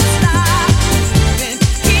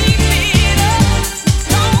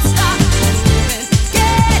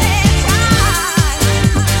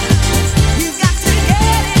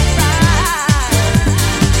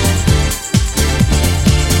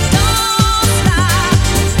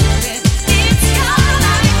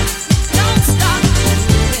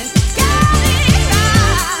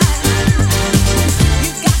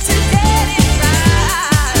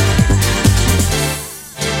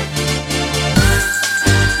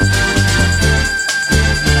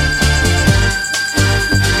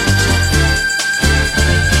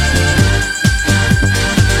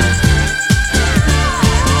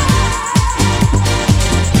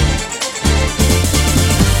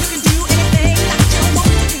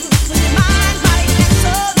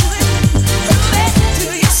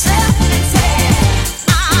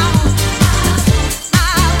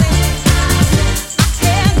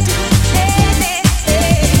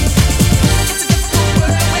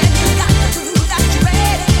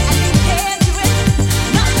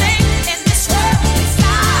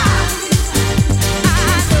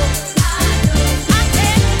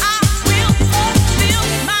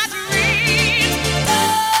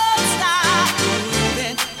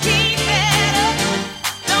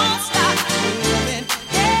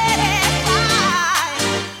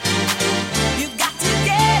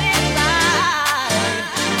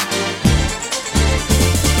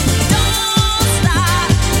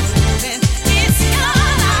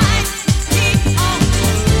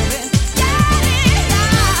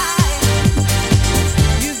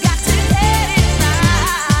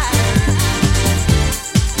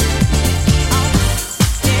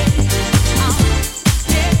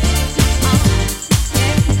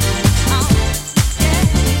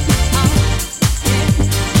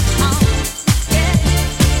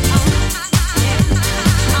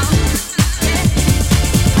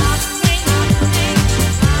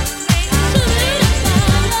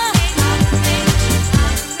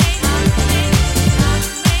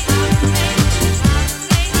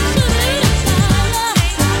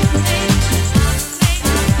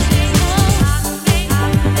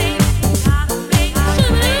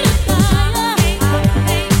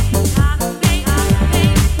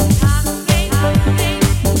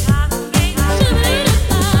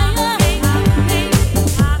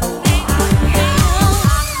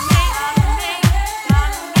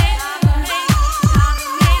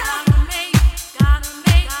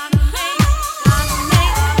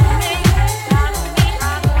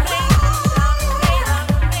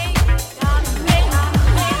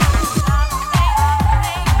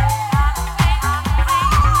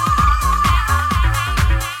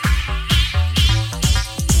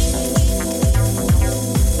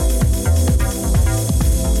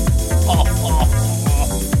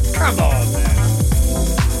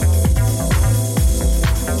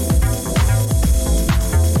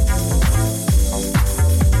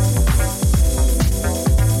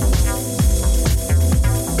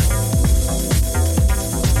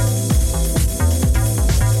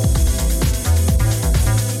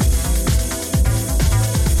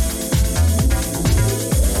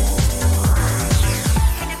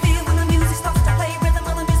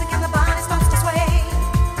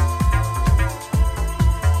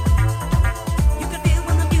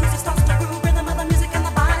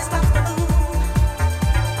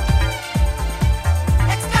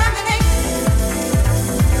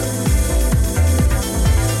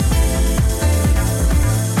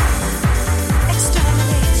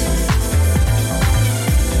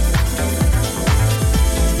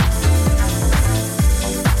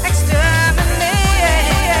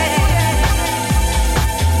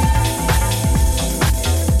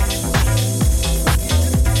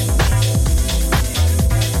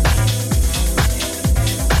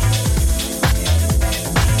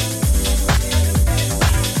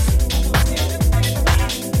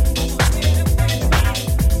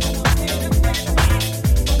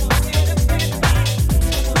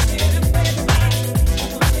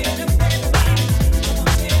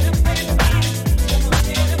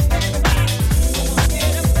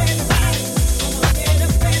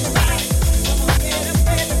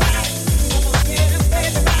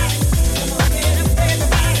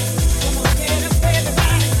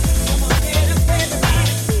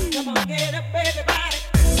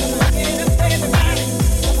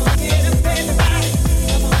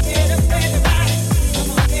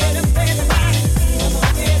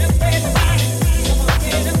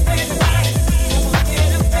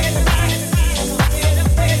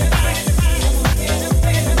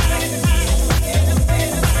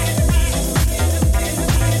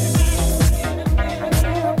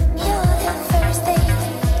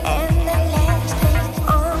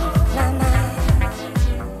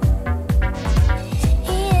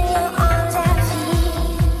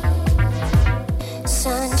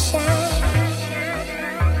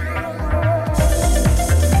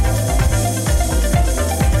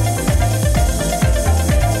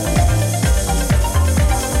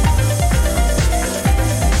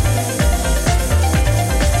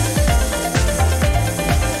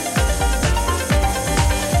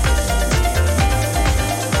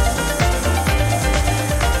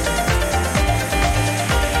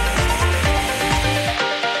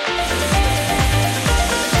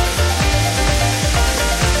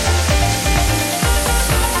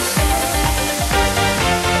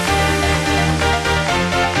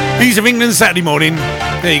 Bees of England Saturday morning.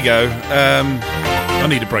 There you go. I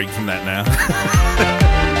need a break from that now.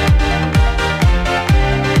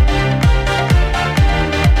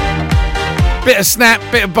 Bit of Snap,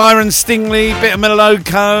 bit of Byron Stingley, bit of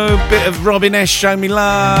Meloko, bit of Robin S. Show Me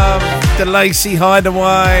Love, the Lacey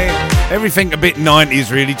Hideaway, everything a bit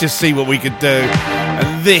 90s really, just see what we could do.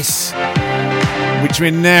 And this, which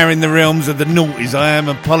we're now in the realms of the noughties, I am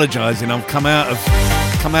apologising, I've come out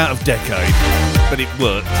of decade, but it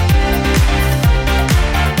worked.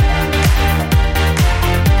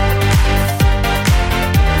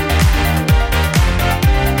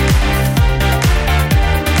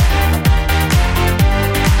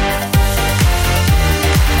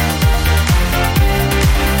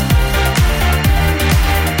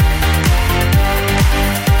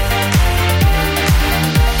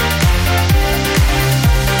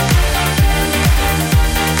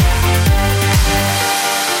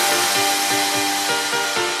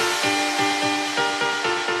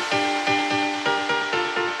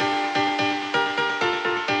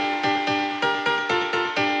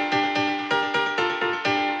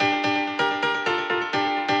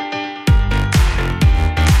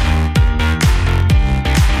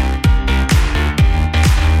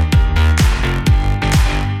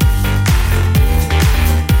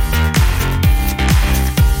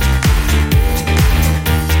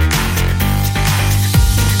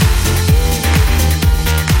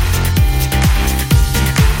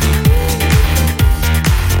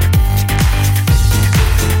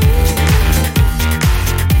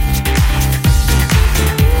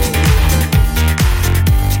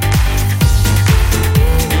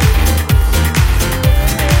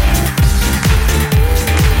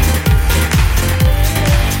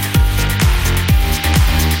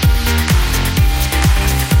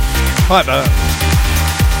 Piper.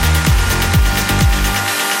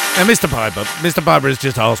 Now, Mr. Piper has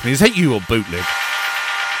just asked me, is that you or Bootleg?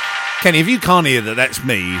 Kenny, if you can't hear that that's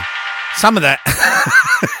me, some of that,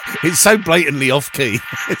 it's so blatantly off-key.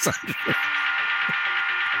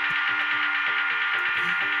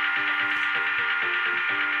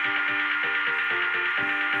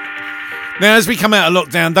 Now, as we come out of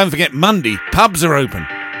lockdown, don't forget Monday, pubs are open.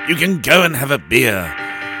 You can go and have a beer.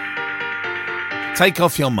 Take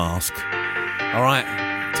off your mask. All right?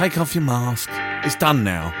 Take off your mask. It's done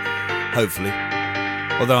now, hopefully.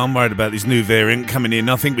 Although I'm worried about this new variant coming in.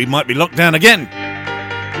 I think we might be locked down again.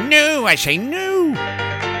 No, I say no.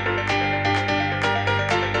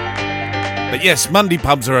 But yes, Monday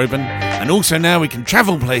pubs are open. And also now we can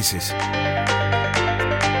travel places.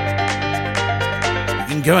 You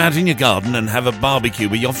can go out in your garden and have a barbecue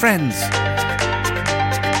with your friends.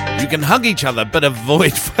 You can hug each other, but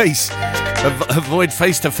avoid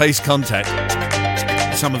face-to-face contact.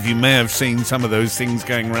 Some of you may have seen some of those things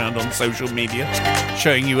going around on social media,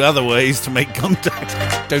 showing you other ways to make contact.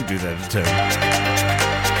 Don't do that at all.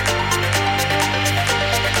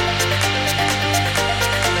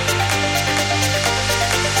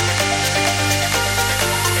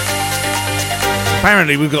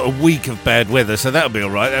 Apparently we've got a week of bad weather, so that'll be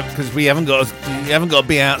all right, because you haven't got to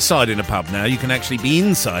be outside in a pub now. You can actually be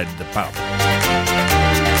inside the pub.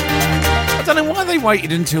 I don't know why they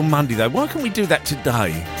waited until Monday, though. Why can't we do that today?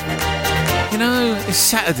 You know, it's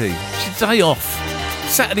Saturday. It's a day off.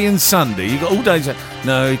 Saturday and Sunday. You've got all days.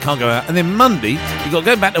 No, you can't go out. And then Monday, you've got to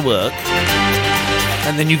go back to work.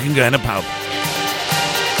 And then you can go in a pub.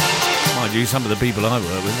 Mind you, some of the people I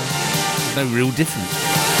work with, there's no real difference.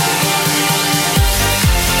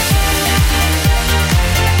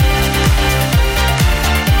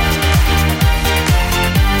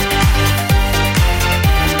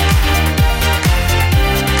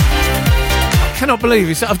 I cannot believe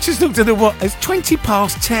it. I've just looked at the what? It's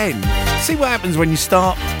 10:20. See what happens when you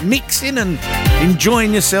start mixing and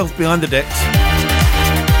enjoying yourself behind the decks.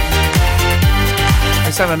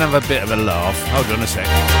 Let's have another bit of a laugh. Hold on a sec.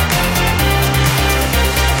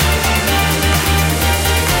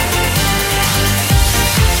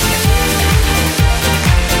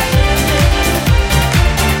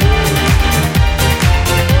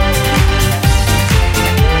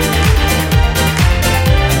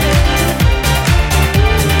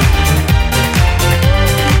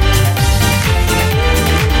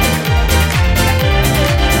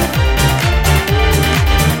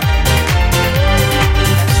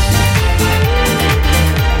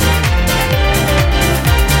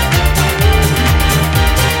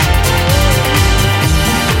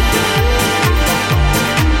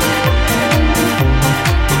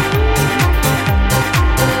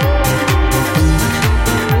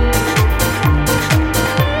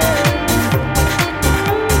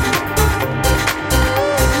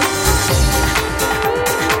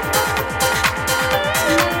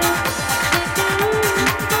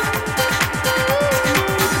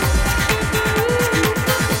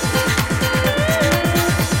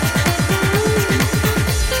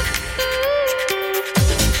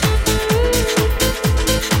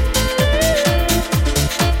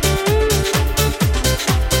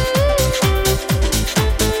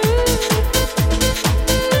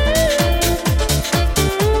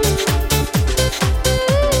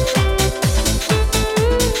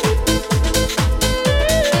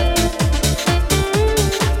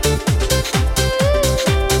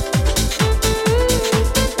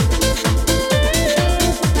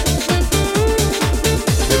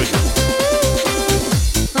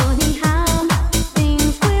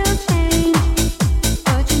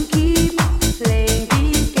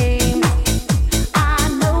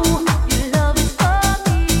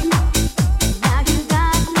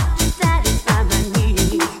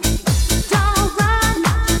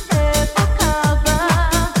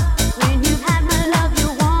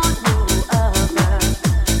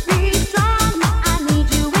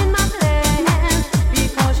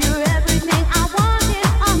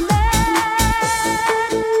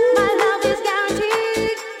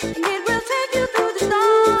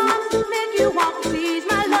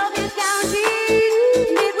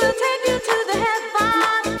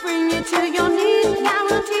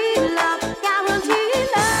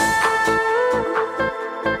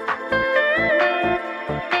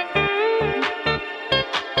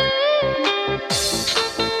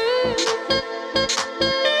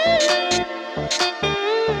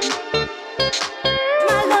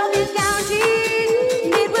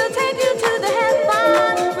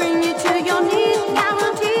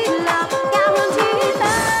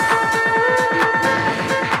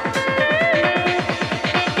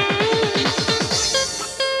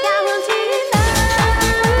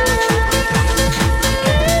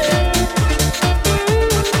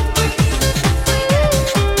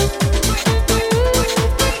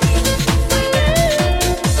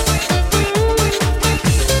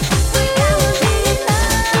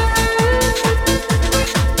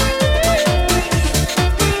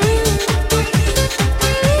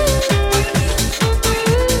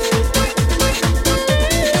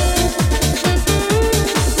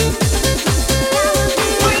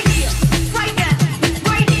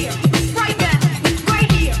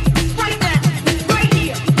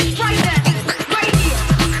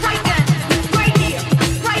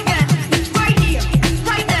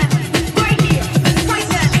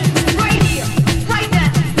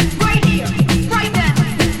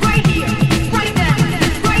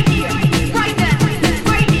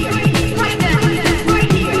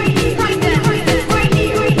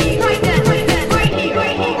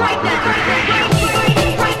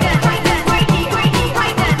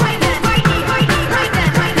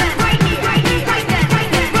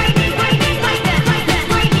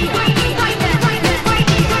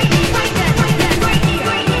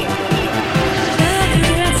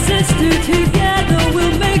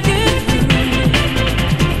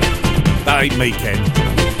 ain't me, Ken.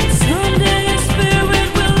 Someday your spirit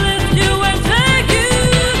will lift you and take you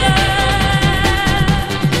there.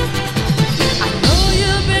 I know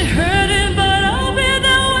you've been hurting, but I'll be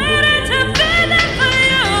there waiting to be there for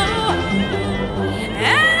you.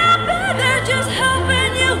 And I'll be there just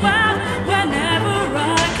helping you out whenever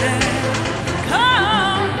I can.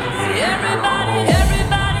 Come, everybody,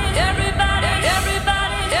 everybody, everybody,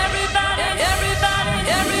 everybody, everybody, everybody,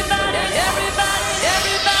 everybody, everybody,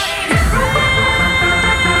 everybody.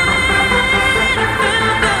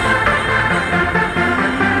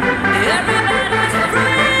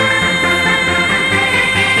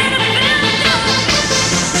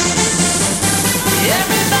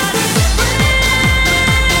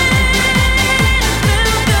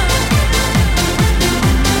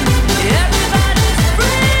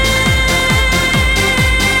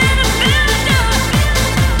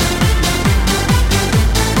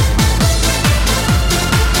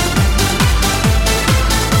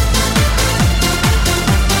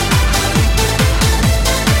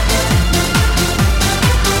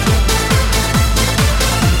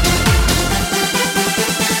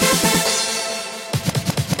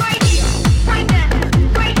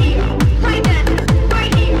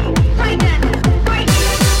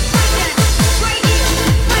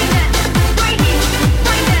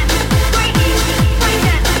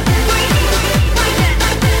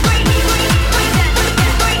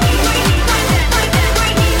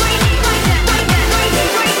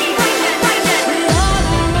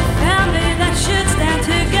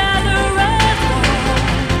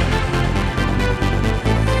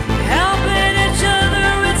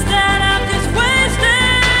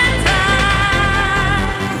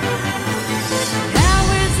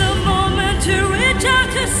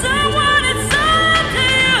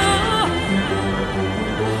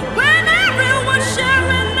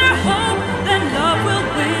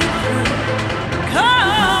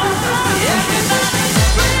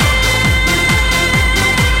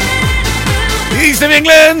 East of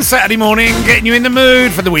England, Saturday morning, getting you in the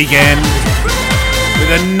mood for the weekend with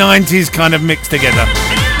a 90s kind of mix together.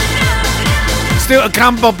 Still to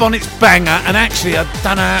come, Bob Bonnet's banger, and actually I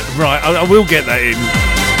don't know, right, I will get that in.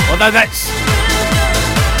 Although that's,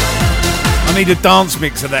 I need a dance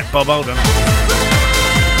mix of that, Bob, hold on.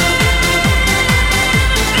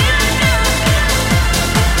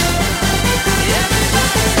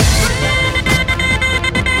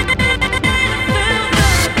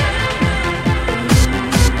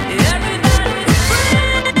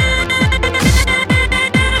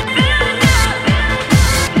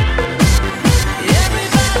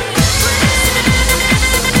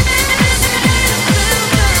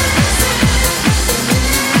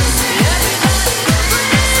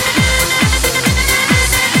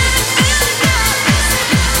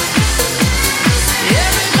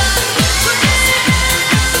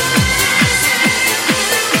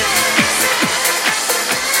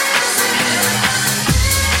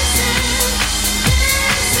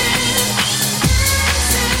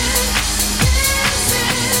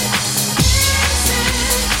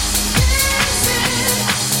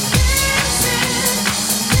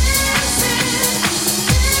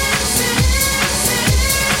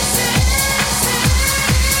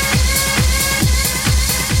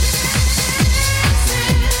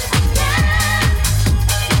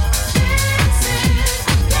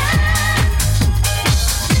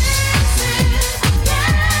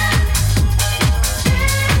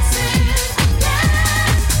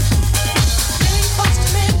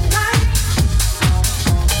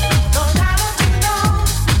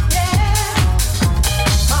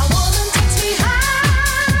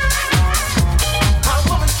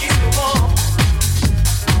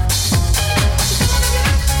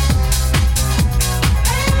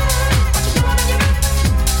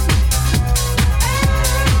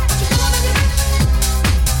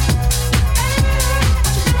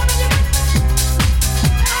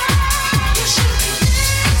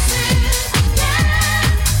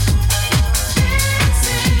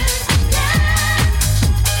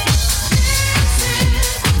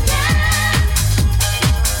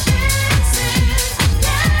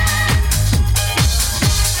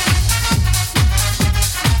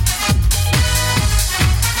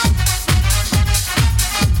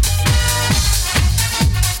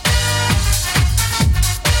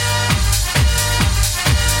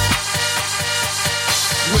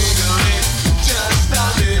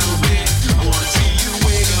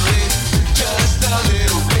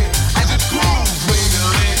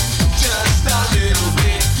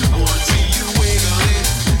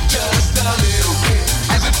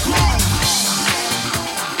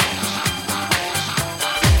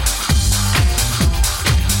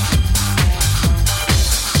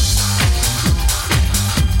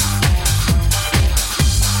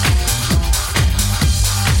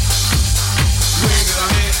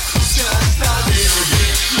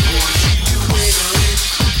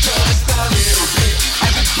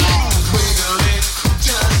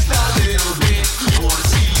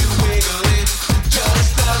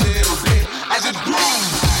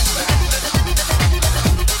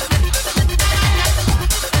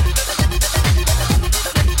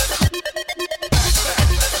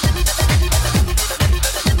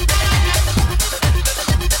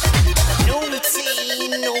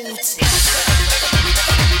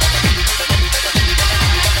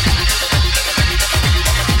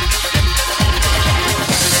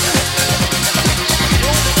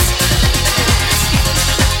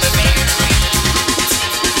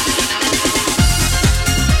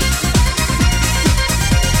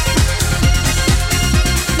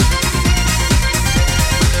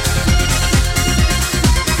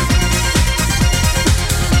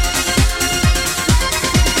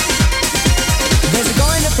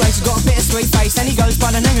 goes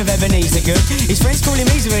by the name of Ebenezer Good. His friends call him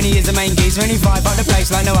Easer and he is the main geezer, and he vibe up the place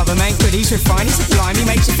like no other man could. He's refined, he's sublime, he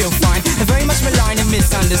makes you feel fine, and very much maligned and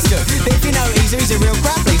misunderstood. But if you know Easer, he's a real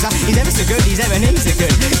crowd pleaser. He's ever so good, he's Ebenezer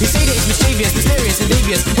Good. You see that he's mischievous, mysterious and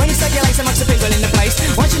devious when he circulates amongst the people in the place.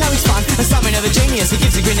 Once you know he's fun and something of a genius, he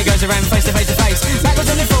gives a grin that goes around face to face to face, backwards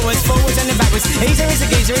and then forwards, forwards and then backwards. Easer is a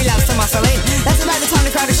geezer, he loves to muscle in. That's about the time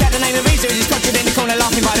the crowd will shout the name of Easer as he's clutched in the corner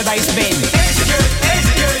laughing by the bass bin. Easer Good,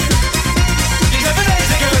 Easer Good. He's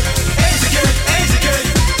Ebenezer Good, Easer Good, Easer Good.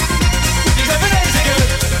 He's Ebenezer Good,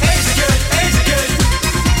 Easer Good, Easer Good.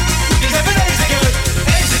 He's Ebenezer Good,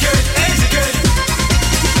 Easer Good, Easer Good.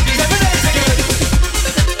 He's Ebenezer Good.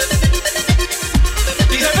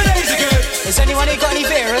 He's Ebenezer Good. Has anyone here got any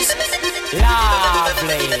beers?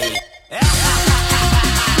 Lovely.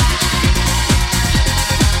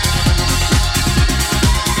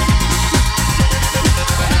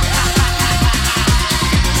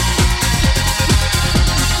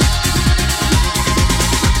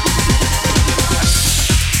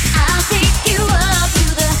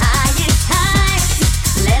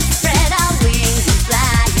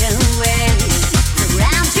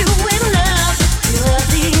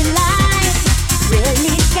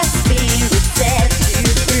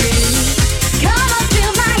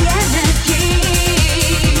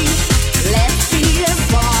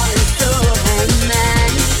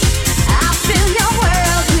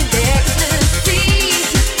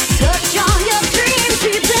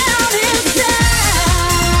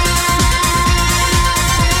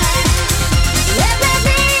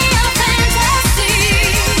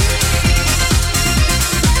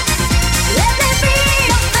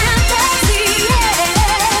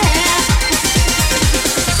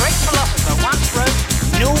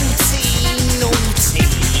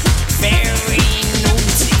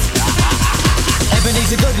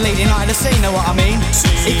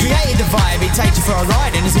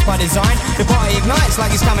 Design. The party ignites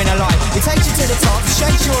like it's coming alive. It takes you to the top,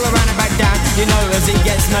 shakes you all around and back down. You know as it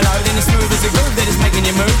gets mellow, then it's smooth as a groove that is making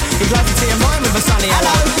you move. It glides into your mind with a sunny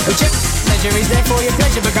hello. Which pleasure is there for your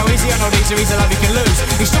pleasure, but go easy on all these, he's a love you can lose.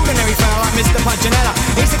 Extraordinary fella like Mr. Punchinella.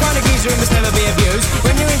 He's the kind of geezer who must never be abused.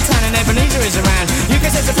 When you're in town and Ebenezer is around, you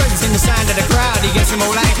can sense the presence in the sound of the crowd. He gets them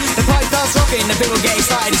all out. The pipe starts rocking, the people get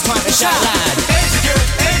excited. It's time to shout loud. Easy good,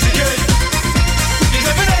 easy good. He's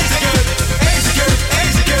Ebenezer Good. Easy good,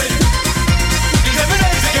 easy good. He's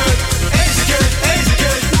Ebenezer Good. Easy good, easy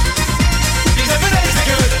good. He's Ebenezer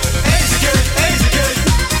Good. Easy good, easy good.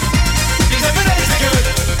 He's Ebenezer Good.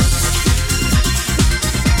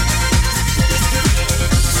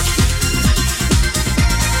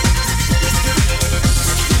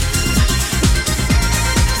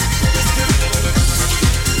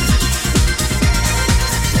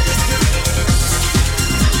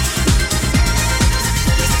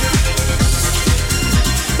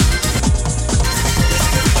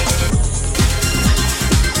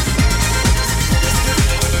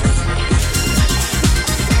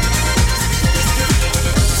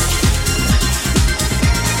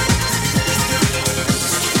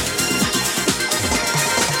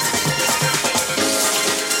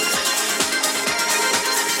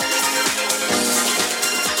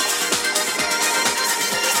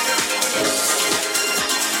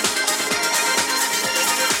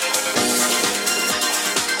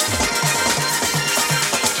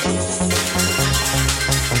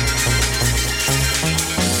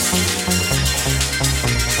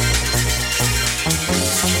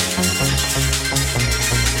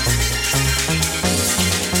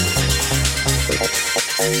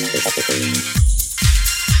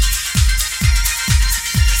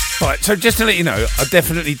 Right, so just to let you know, I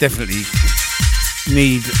definitely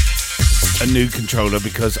need a new controller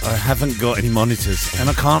because I haven't got any monitors and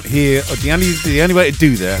I can't hear. The only way to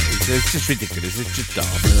do that is it's just ridiculous. It's just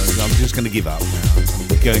daft. I'm just going to give up now.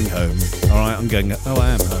 I'm going home. All right, I'm going. Oh,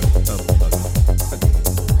 I am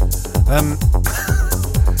home.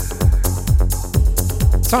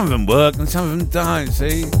 Some of them work and some of them don't.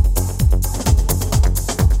 See.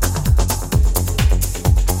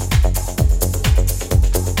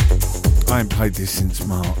 I haven't played this since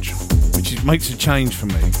March, which makes a change for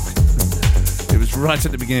me. It was right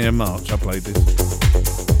at the beginning of March I played this.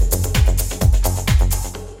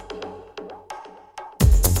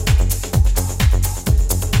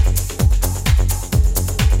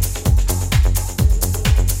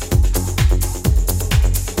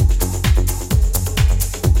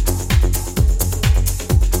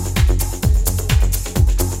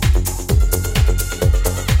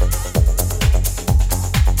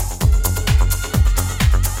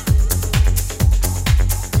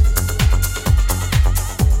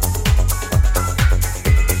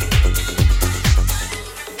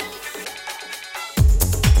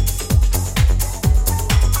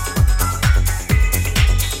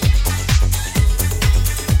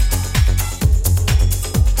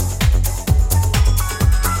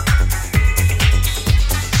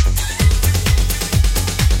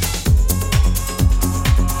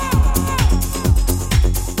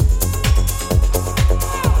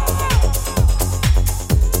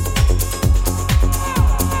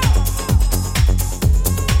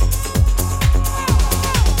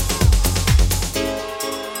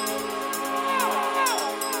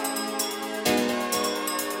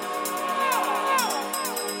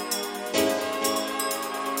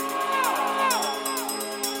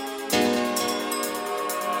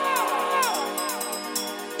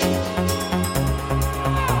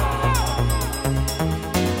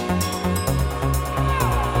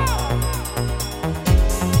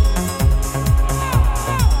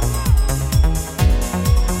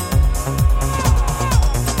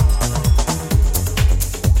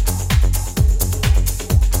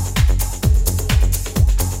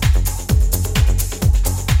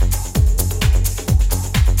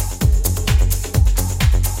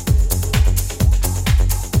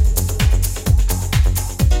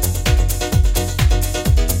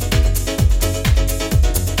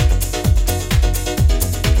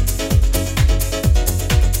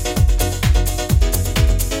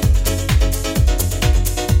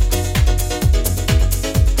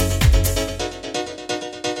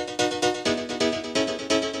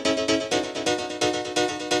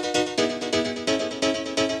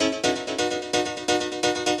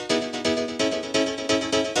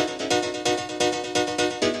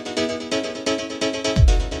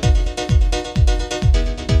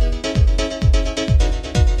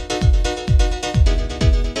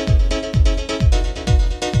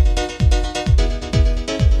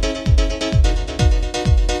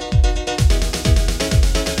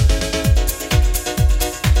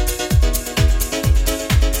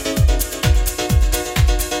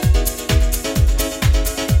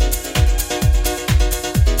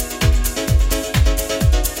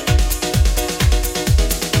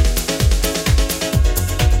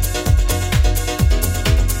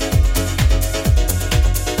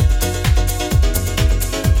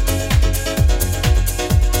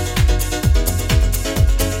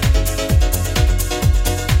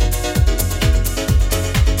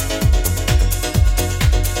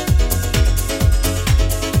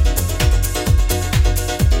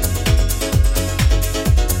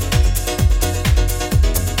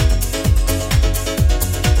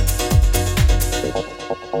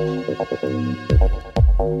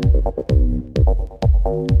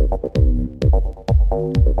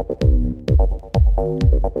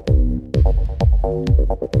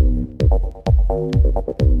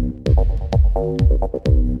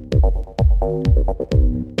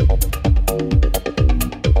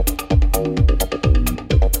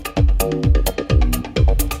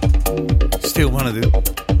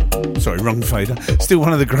 Still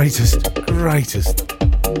one of the greatest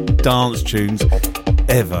dance tunes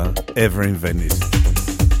ever invented.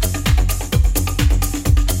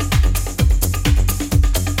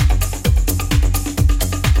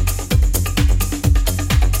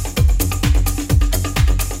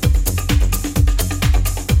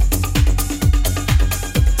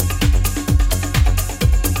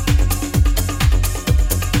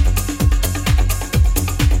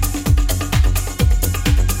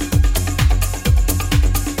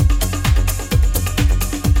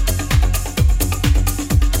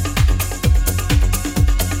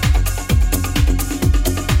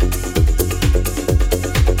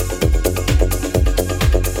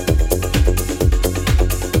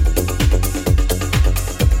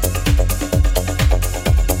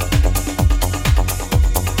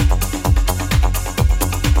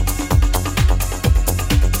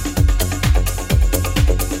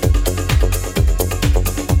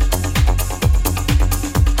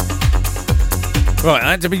 Right,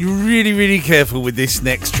 I had to be really careful with this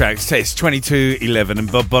next track. It's 2211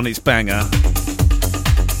 and Bob Bonnet's Banger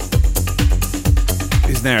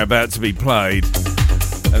is now about to be played.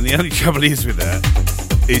 And the only trouble is with that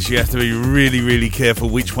is you have to be really careful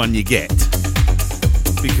which one you get.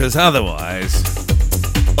 Because otherwise,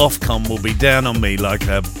 Ofcom will be down on me like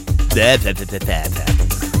a...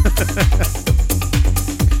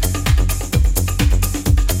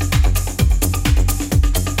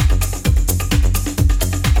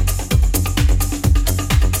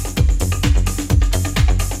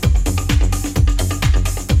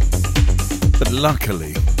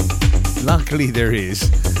 Luckily there is.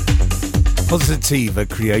 Positiva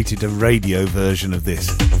created a radio version of this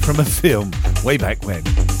from a film way back when.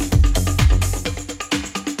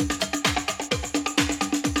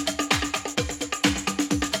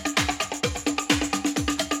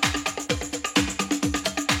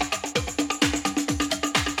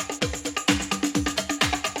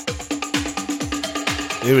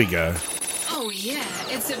 Here we go. Oh yeah,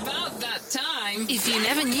 it's about that time. If you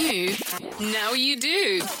never knew, now you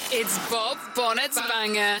do. It's Bob Bonnet's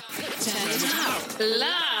Banger. Turn it up.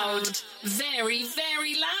 Loud. Very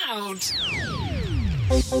loud.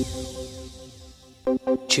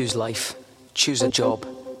 Choose life. Choose a job.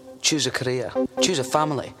 Choose a career. Choose a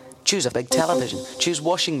family. Choose a big television. Choose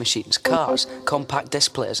washing machines, cars, compact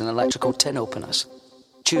disc players and electrical tin openers.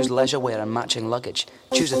 Choose leisure wear and matching luggage.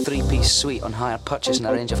 Choose a 3-piece suite on hire purchase and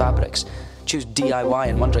a range of fabrics. Choose DIY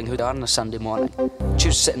and wondering who'd earn a Sunday morning.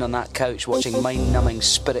 Choose sitting on that couch watching mind-numbing,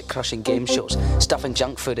 spirit-crushing game shows, stuffing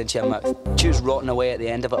junk food into your mouth. Choose rotting away at the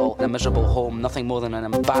end of it all in a miserable home, nothing more than an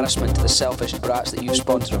embarrassment to the selfish brats that you've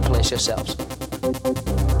spawned to replace yourselves.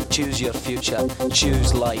 Choose your future.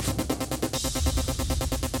 Choose life.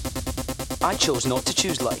 I chose not to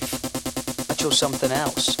choose life. I chose something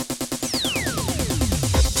else.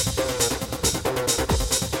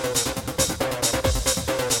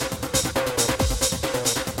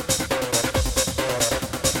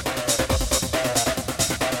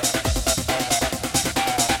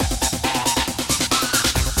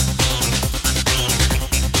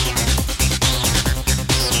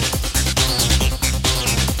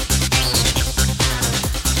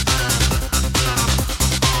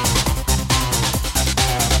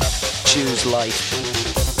 Choose life.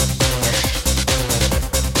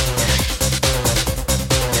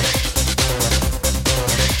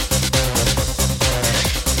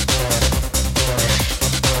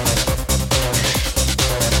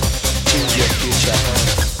 Choose your future.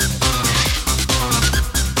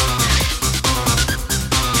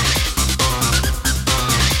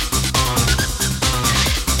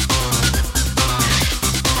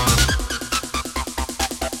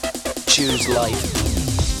 Choose life.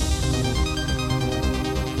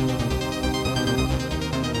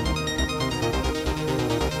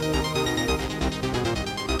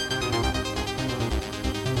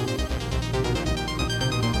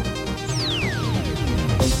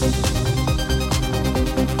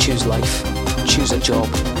 Choose life. Choose a job.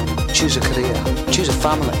 Choose a career. Choose a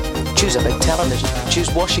family. Choose a big television.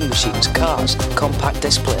 Choose washing machines, cars, compact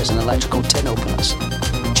disc players and electrical tin openers.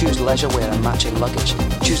 Choose leisure wear and matching luggage.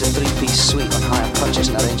 Choose a 3-piece suite on hire purchase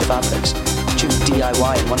and a range of fabrics. Choose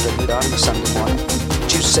DIY and wonder who'd earn a Sunday morning.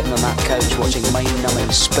 Choose sitting on that couch watching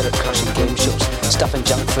mind-numbing, spirit-crushing game shows, stuffing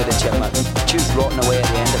junk food into your mouth. Choose rotting away at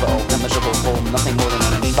the end of it all in a miserable home, nothing more than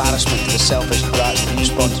an embarrassment to the selfish brats that you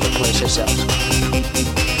spawn to replace yourselves.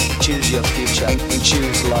 Choose your future.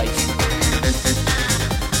 Choose life.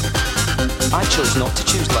 I chose not to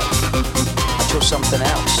choose life. I chose something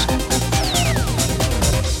else.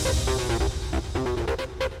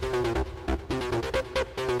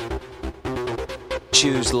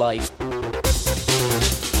 Choose life.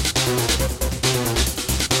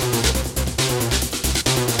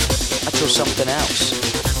 I chose something else.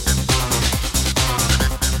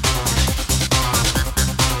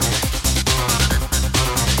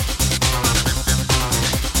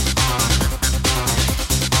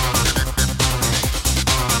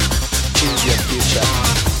 Choose your future.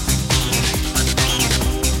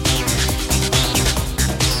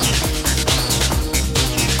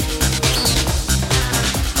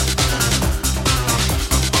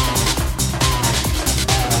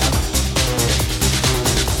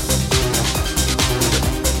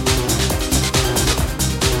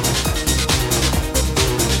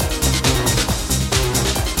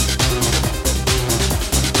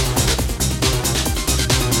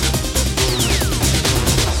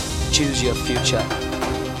 Choose your future.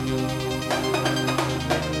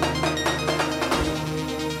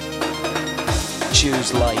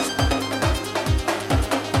 Choose life.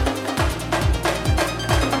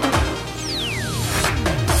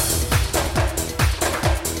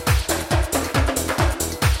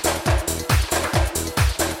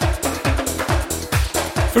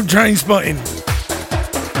 From Trainspotting,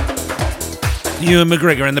 Ewan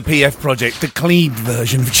McGregor and the PF Project, the clean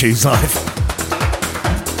version of Choose Life.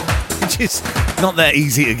 Which is not that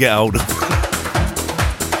easy to get hold of.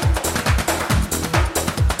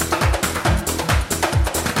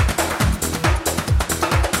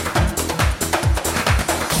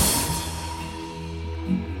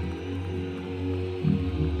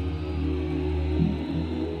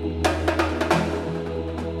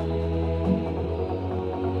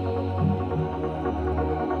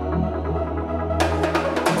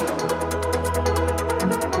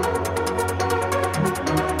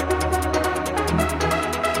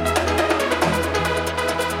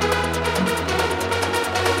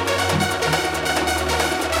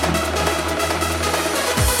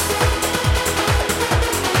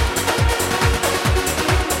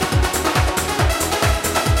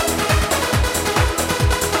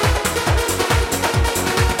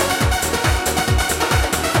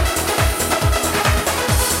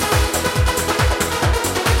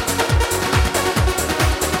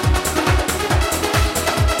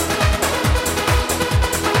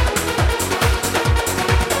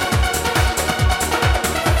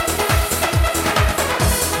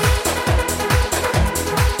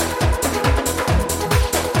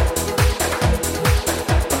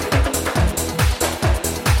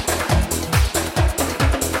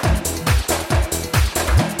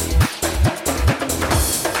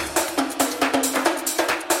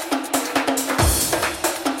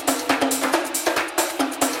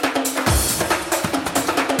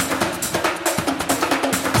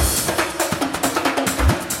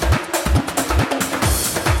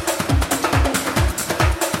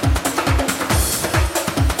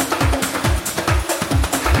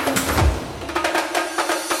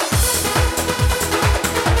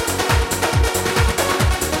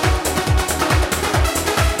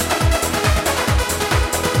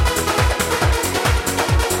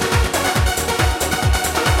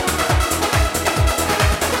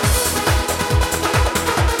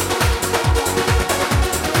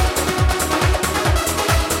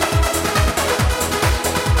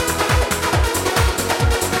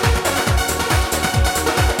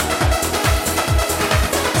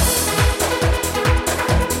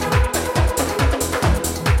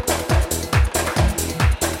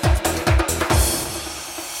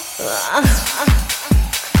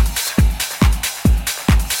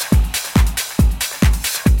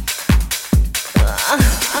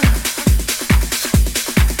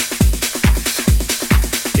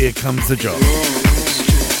 Here comes the drop.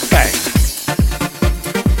 Bang.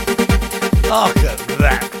 Look at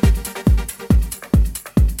that.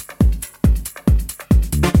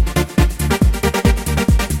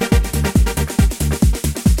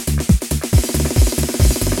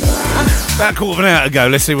 About a quarter of an hour to go.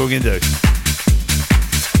 Let's see what we can do.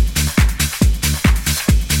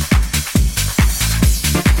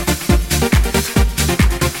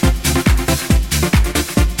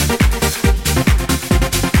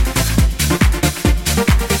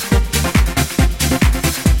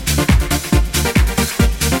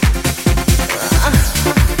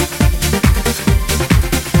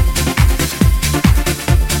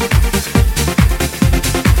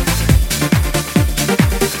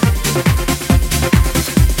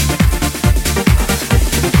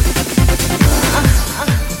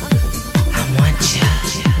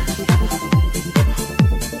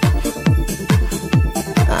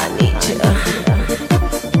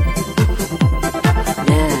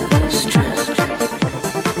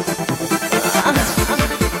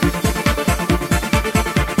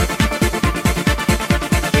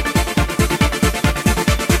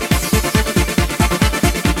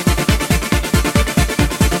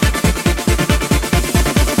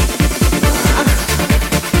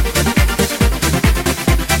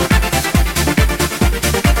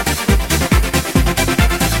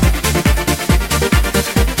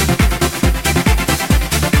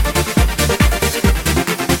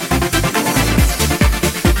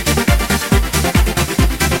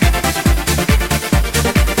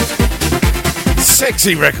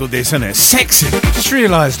 sexy record, this, isn't it? Sexy. Just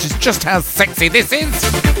realised just how sexy this is.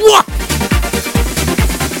 What?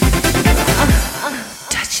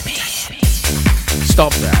 Touch me.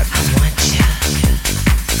 Stop that. I want you.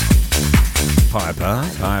 Piper.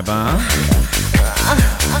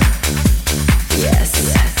 Yes.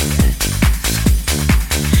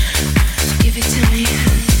 Give it to me.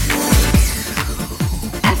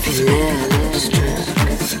 Happy love.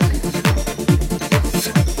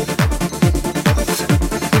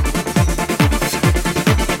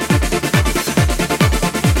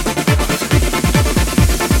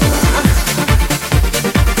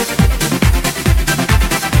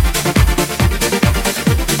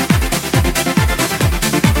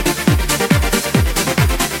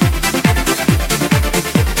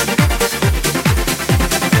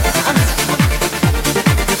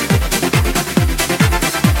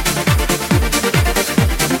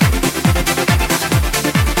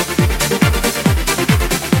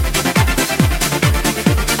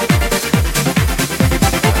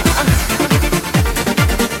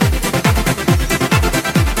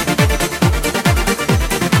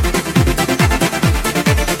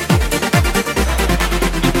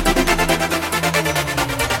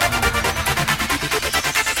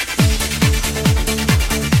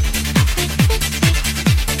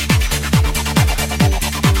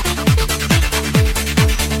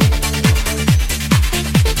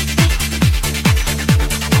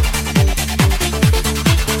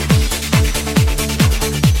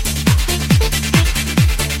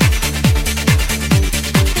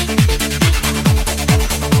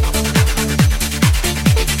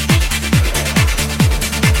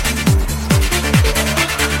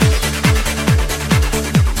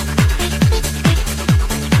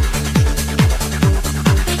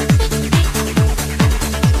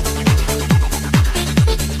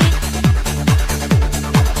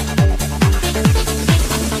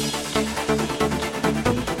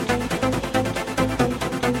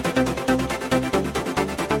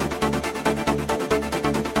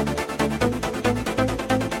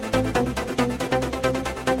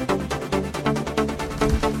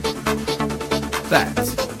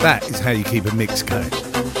 That is how you keep a mix going.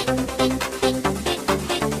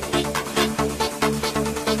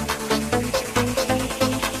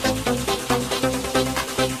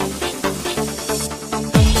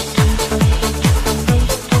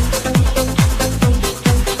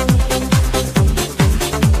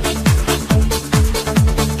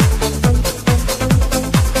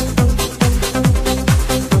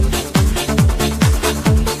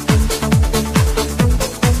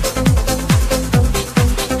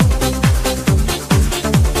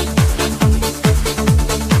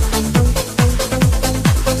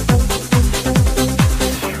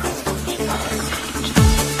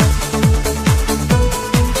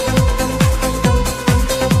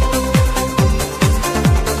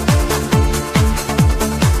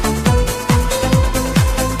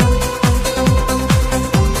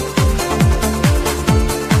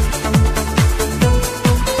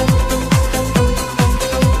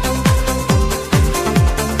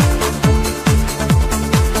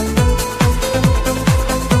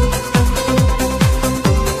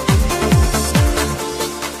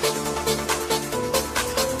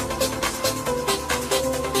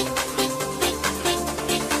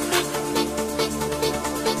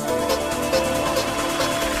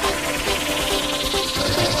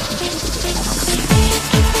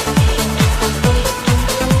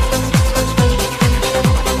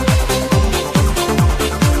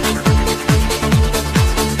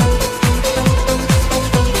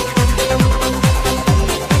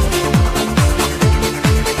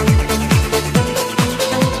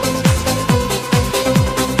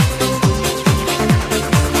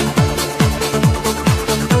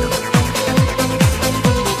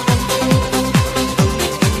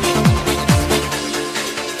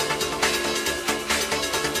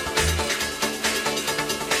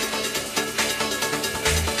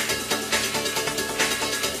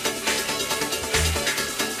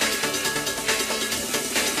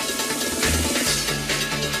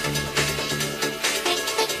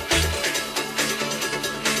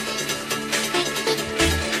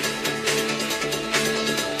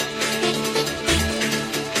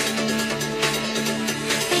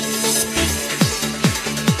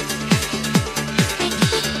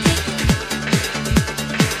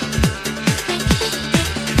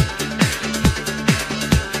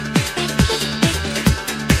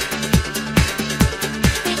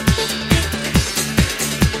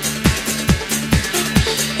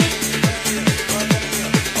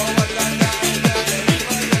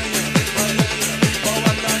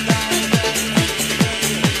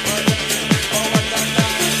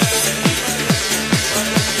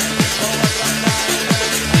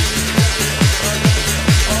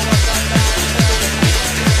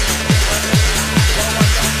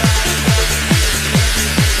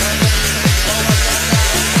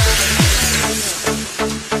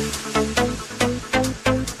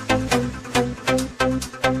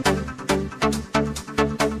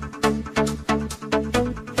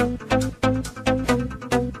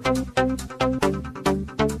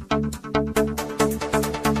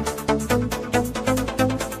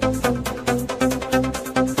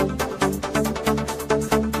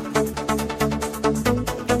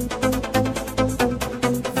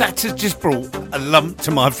 That has just brought a lump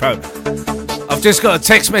to my throat. I've just got a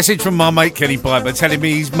text message from my mate Kenny Piper telling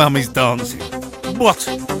me his mum is dancing. What?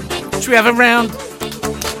 Should we have a round?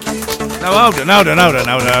 No, hold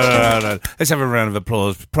on. Let's have a round of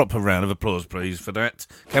applause, proper round of applause, please, for that.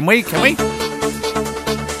 Can we?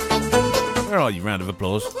 Where are you, round of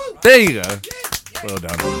applause? There you go. Well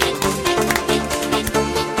done.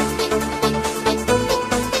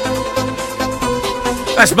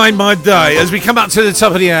 That's made my day. As we come up to the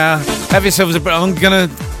top of the hour, have yourselves a break. I'm going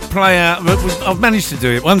to play out. I've managed to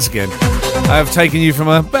do it once again. I've taken you from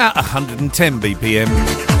about 110 BPM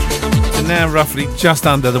to now roughly just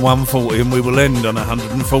under the 140, and we will end on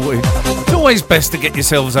 140. It's always best to get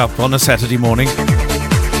yourselves up on a Saturday morning.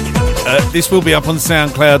 This will be up on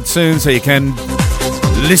SoundCloud soon, so you can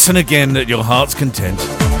listen again at your heart's content.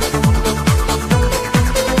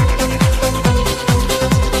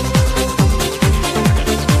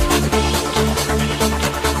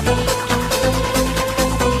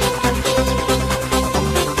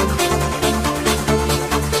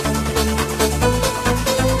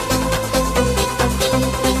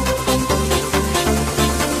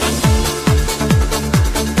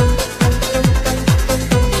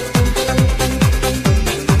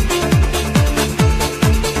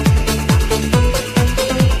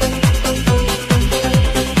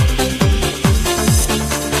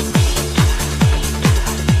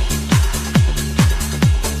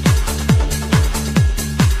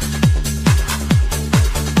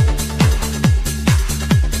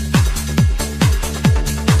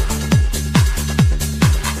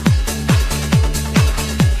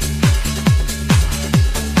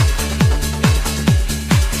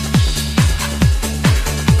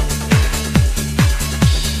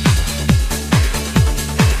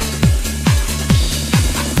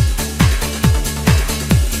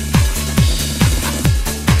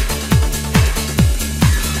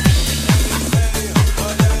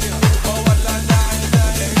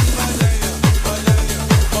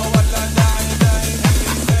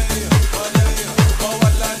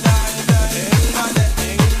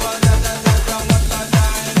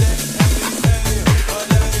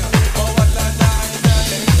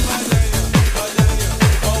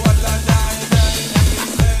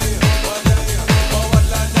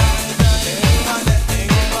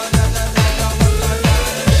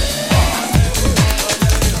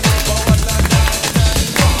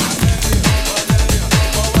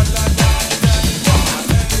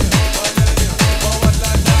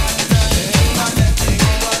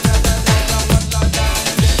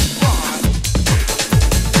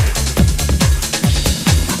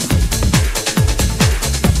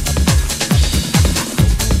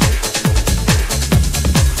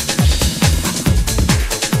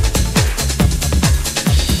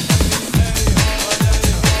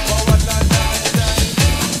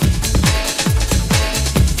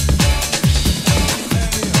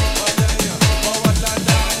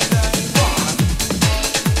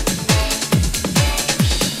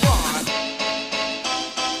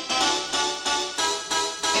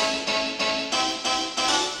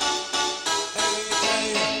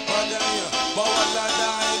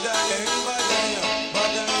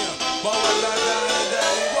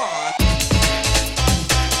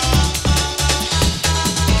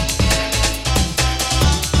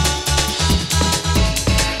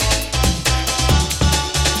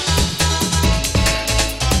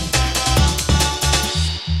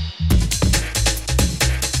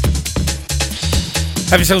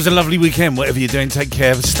 Have yourselves a lovely weekend. Whatever you're doing, take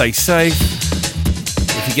care. Stay safe.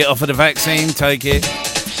 If you get offered a vaccine, take it.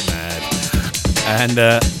 Mad. And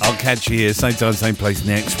I'll catch you here, same time, same place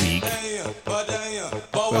next week,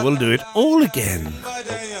 where we'll do it all again.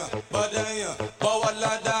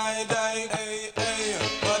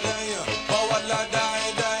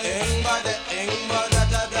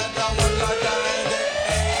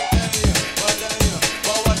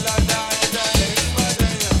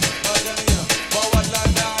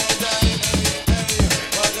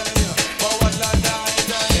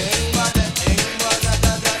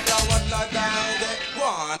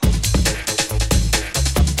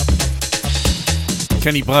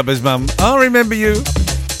 Kenny Piper's mum, I remember you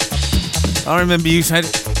said,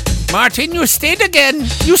 Martin, you stayed again.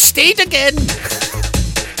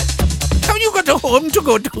 Have you got a home to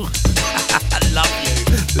go to?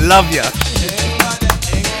 Love you.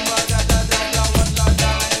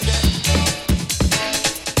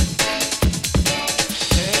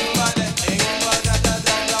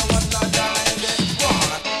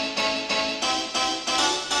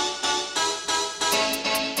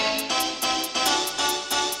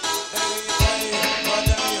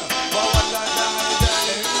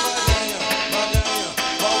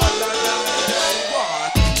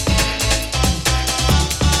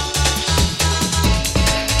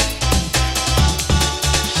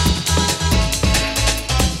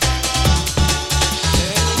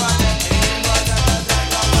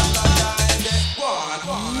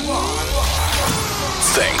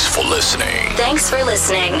 for listening. Thanks for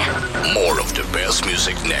listening. More of the best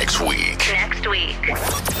music next week. Next week.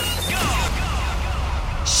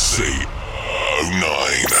 Say 09.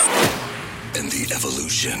 And the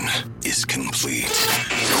evolution is complete.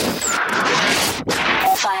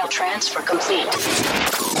 File transfer complete.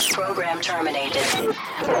 Program terminated.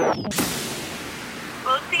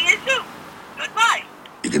 We'll see you soon. Goodbye.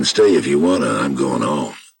 You can stay if you wanna. I'm going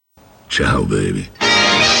home. Ciao, baby.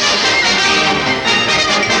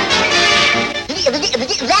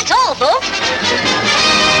 That's all, folks.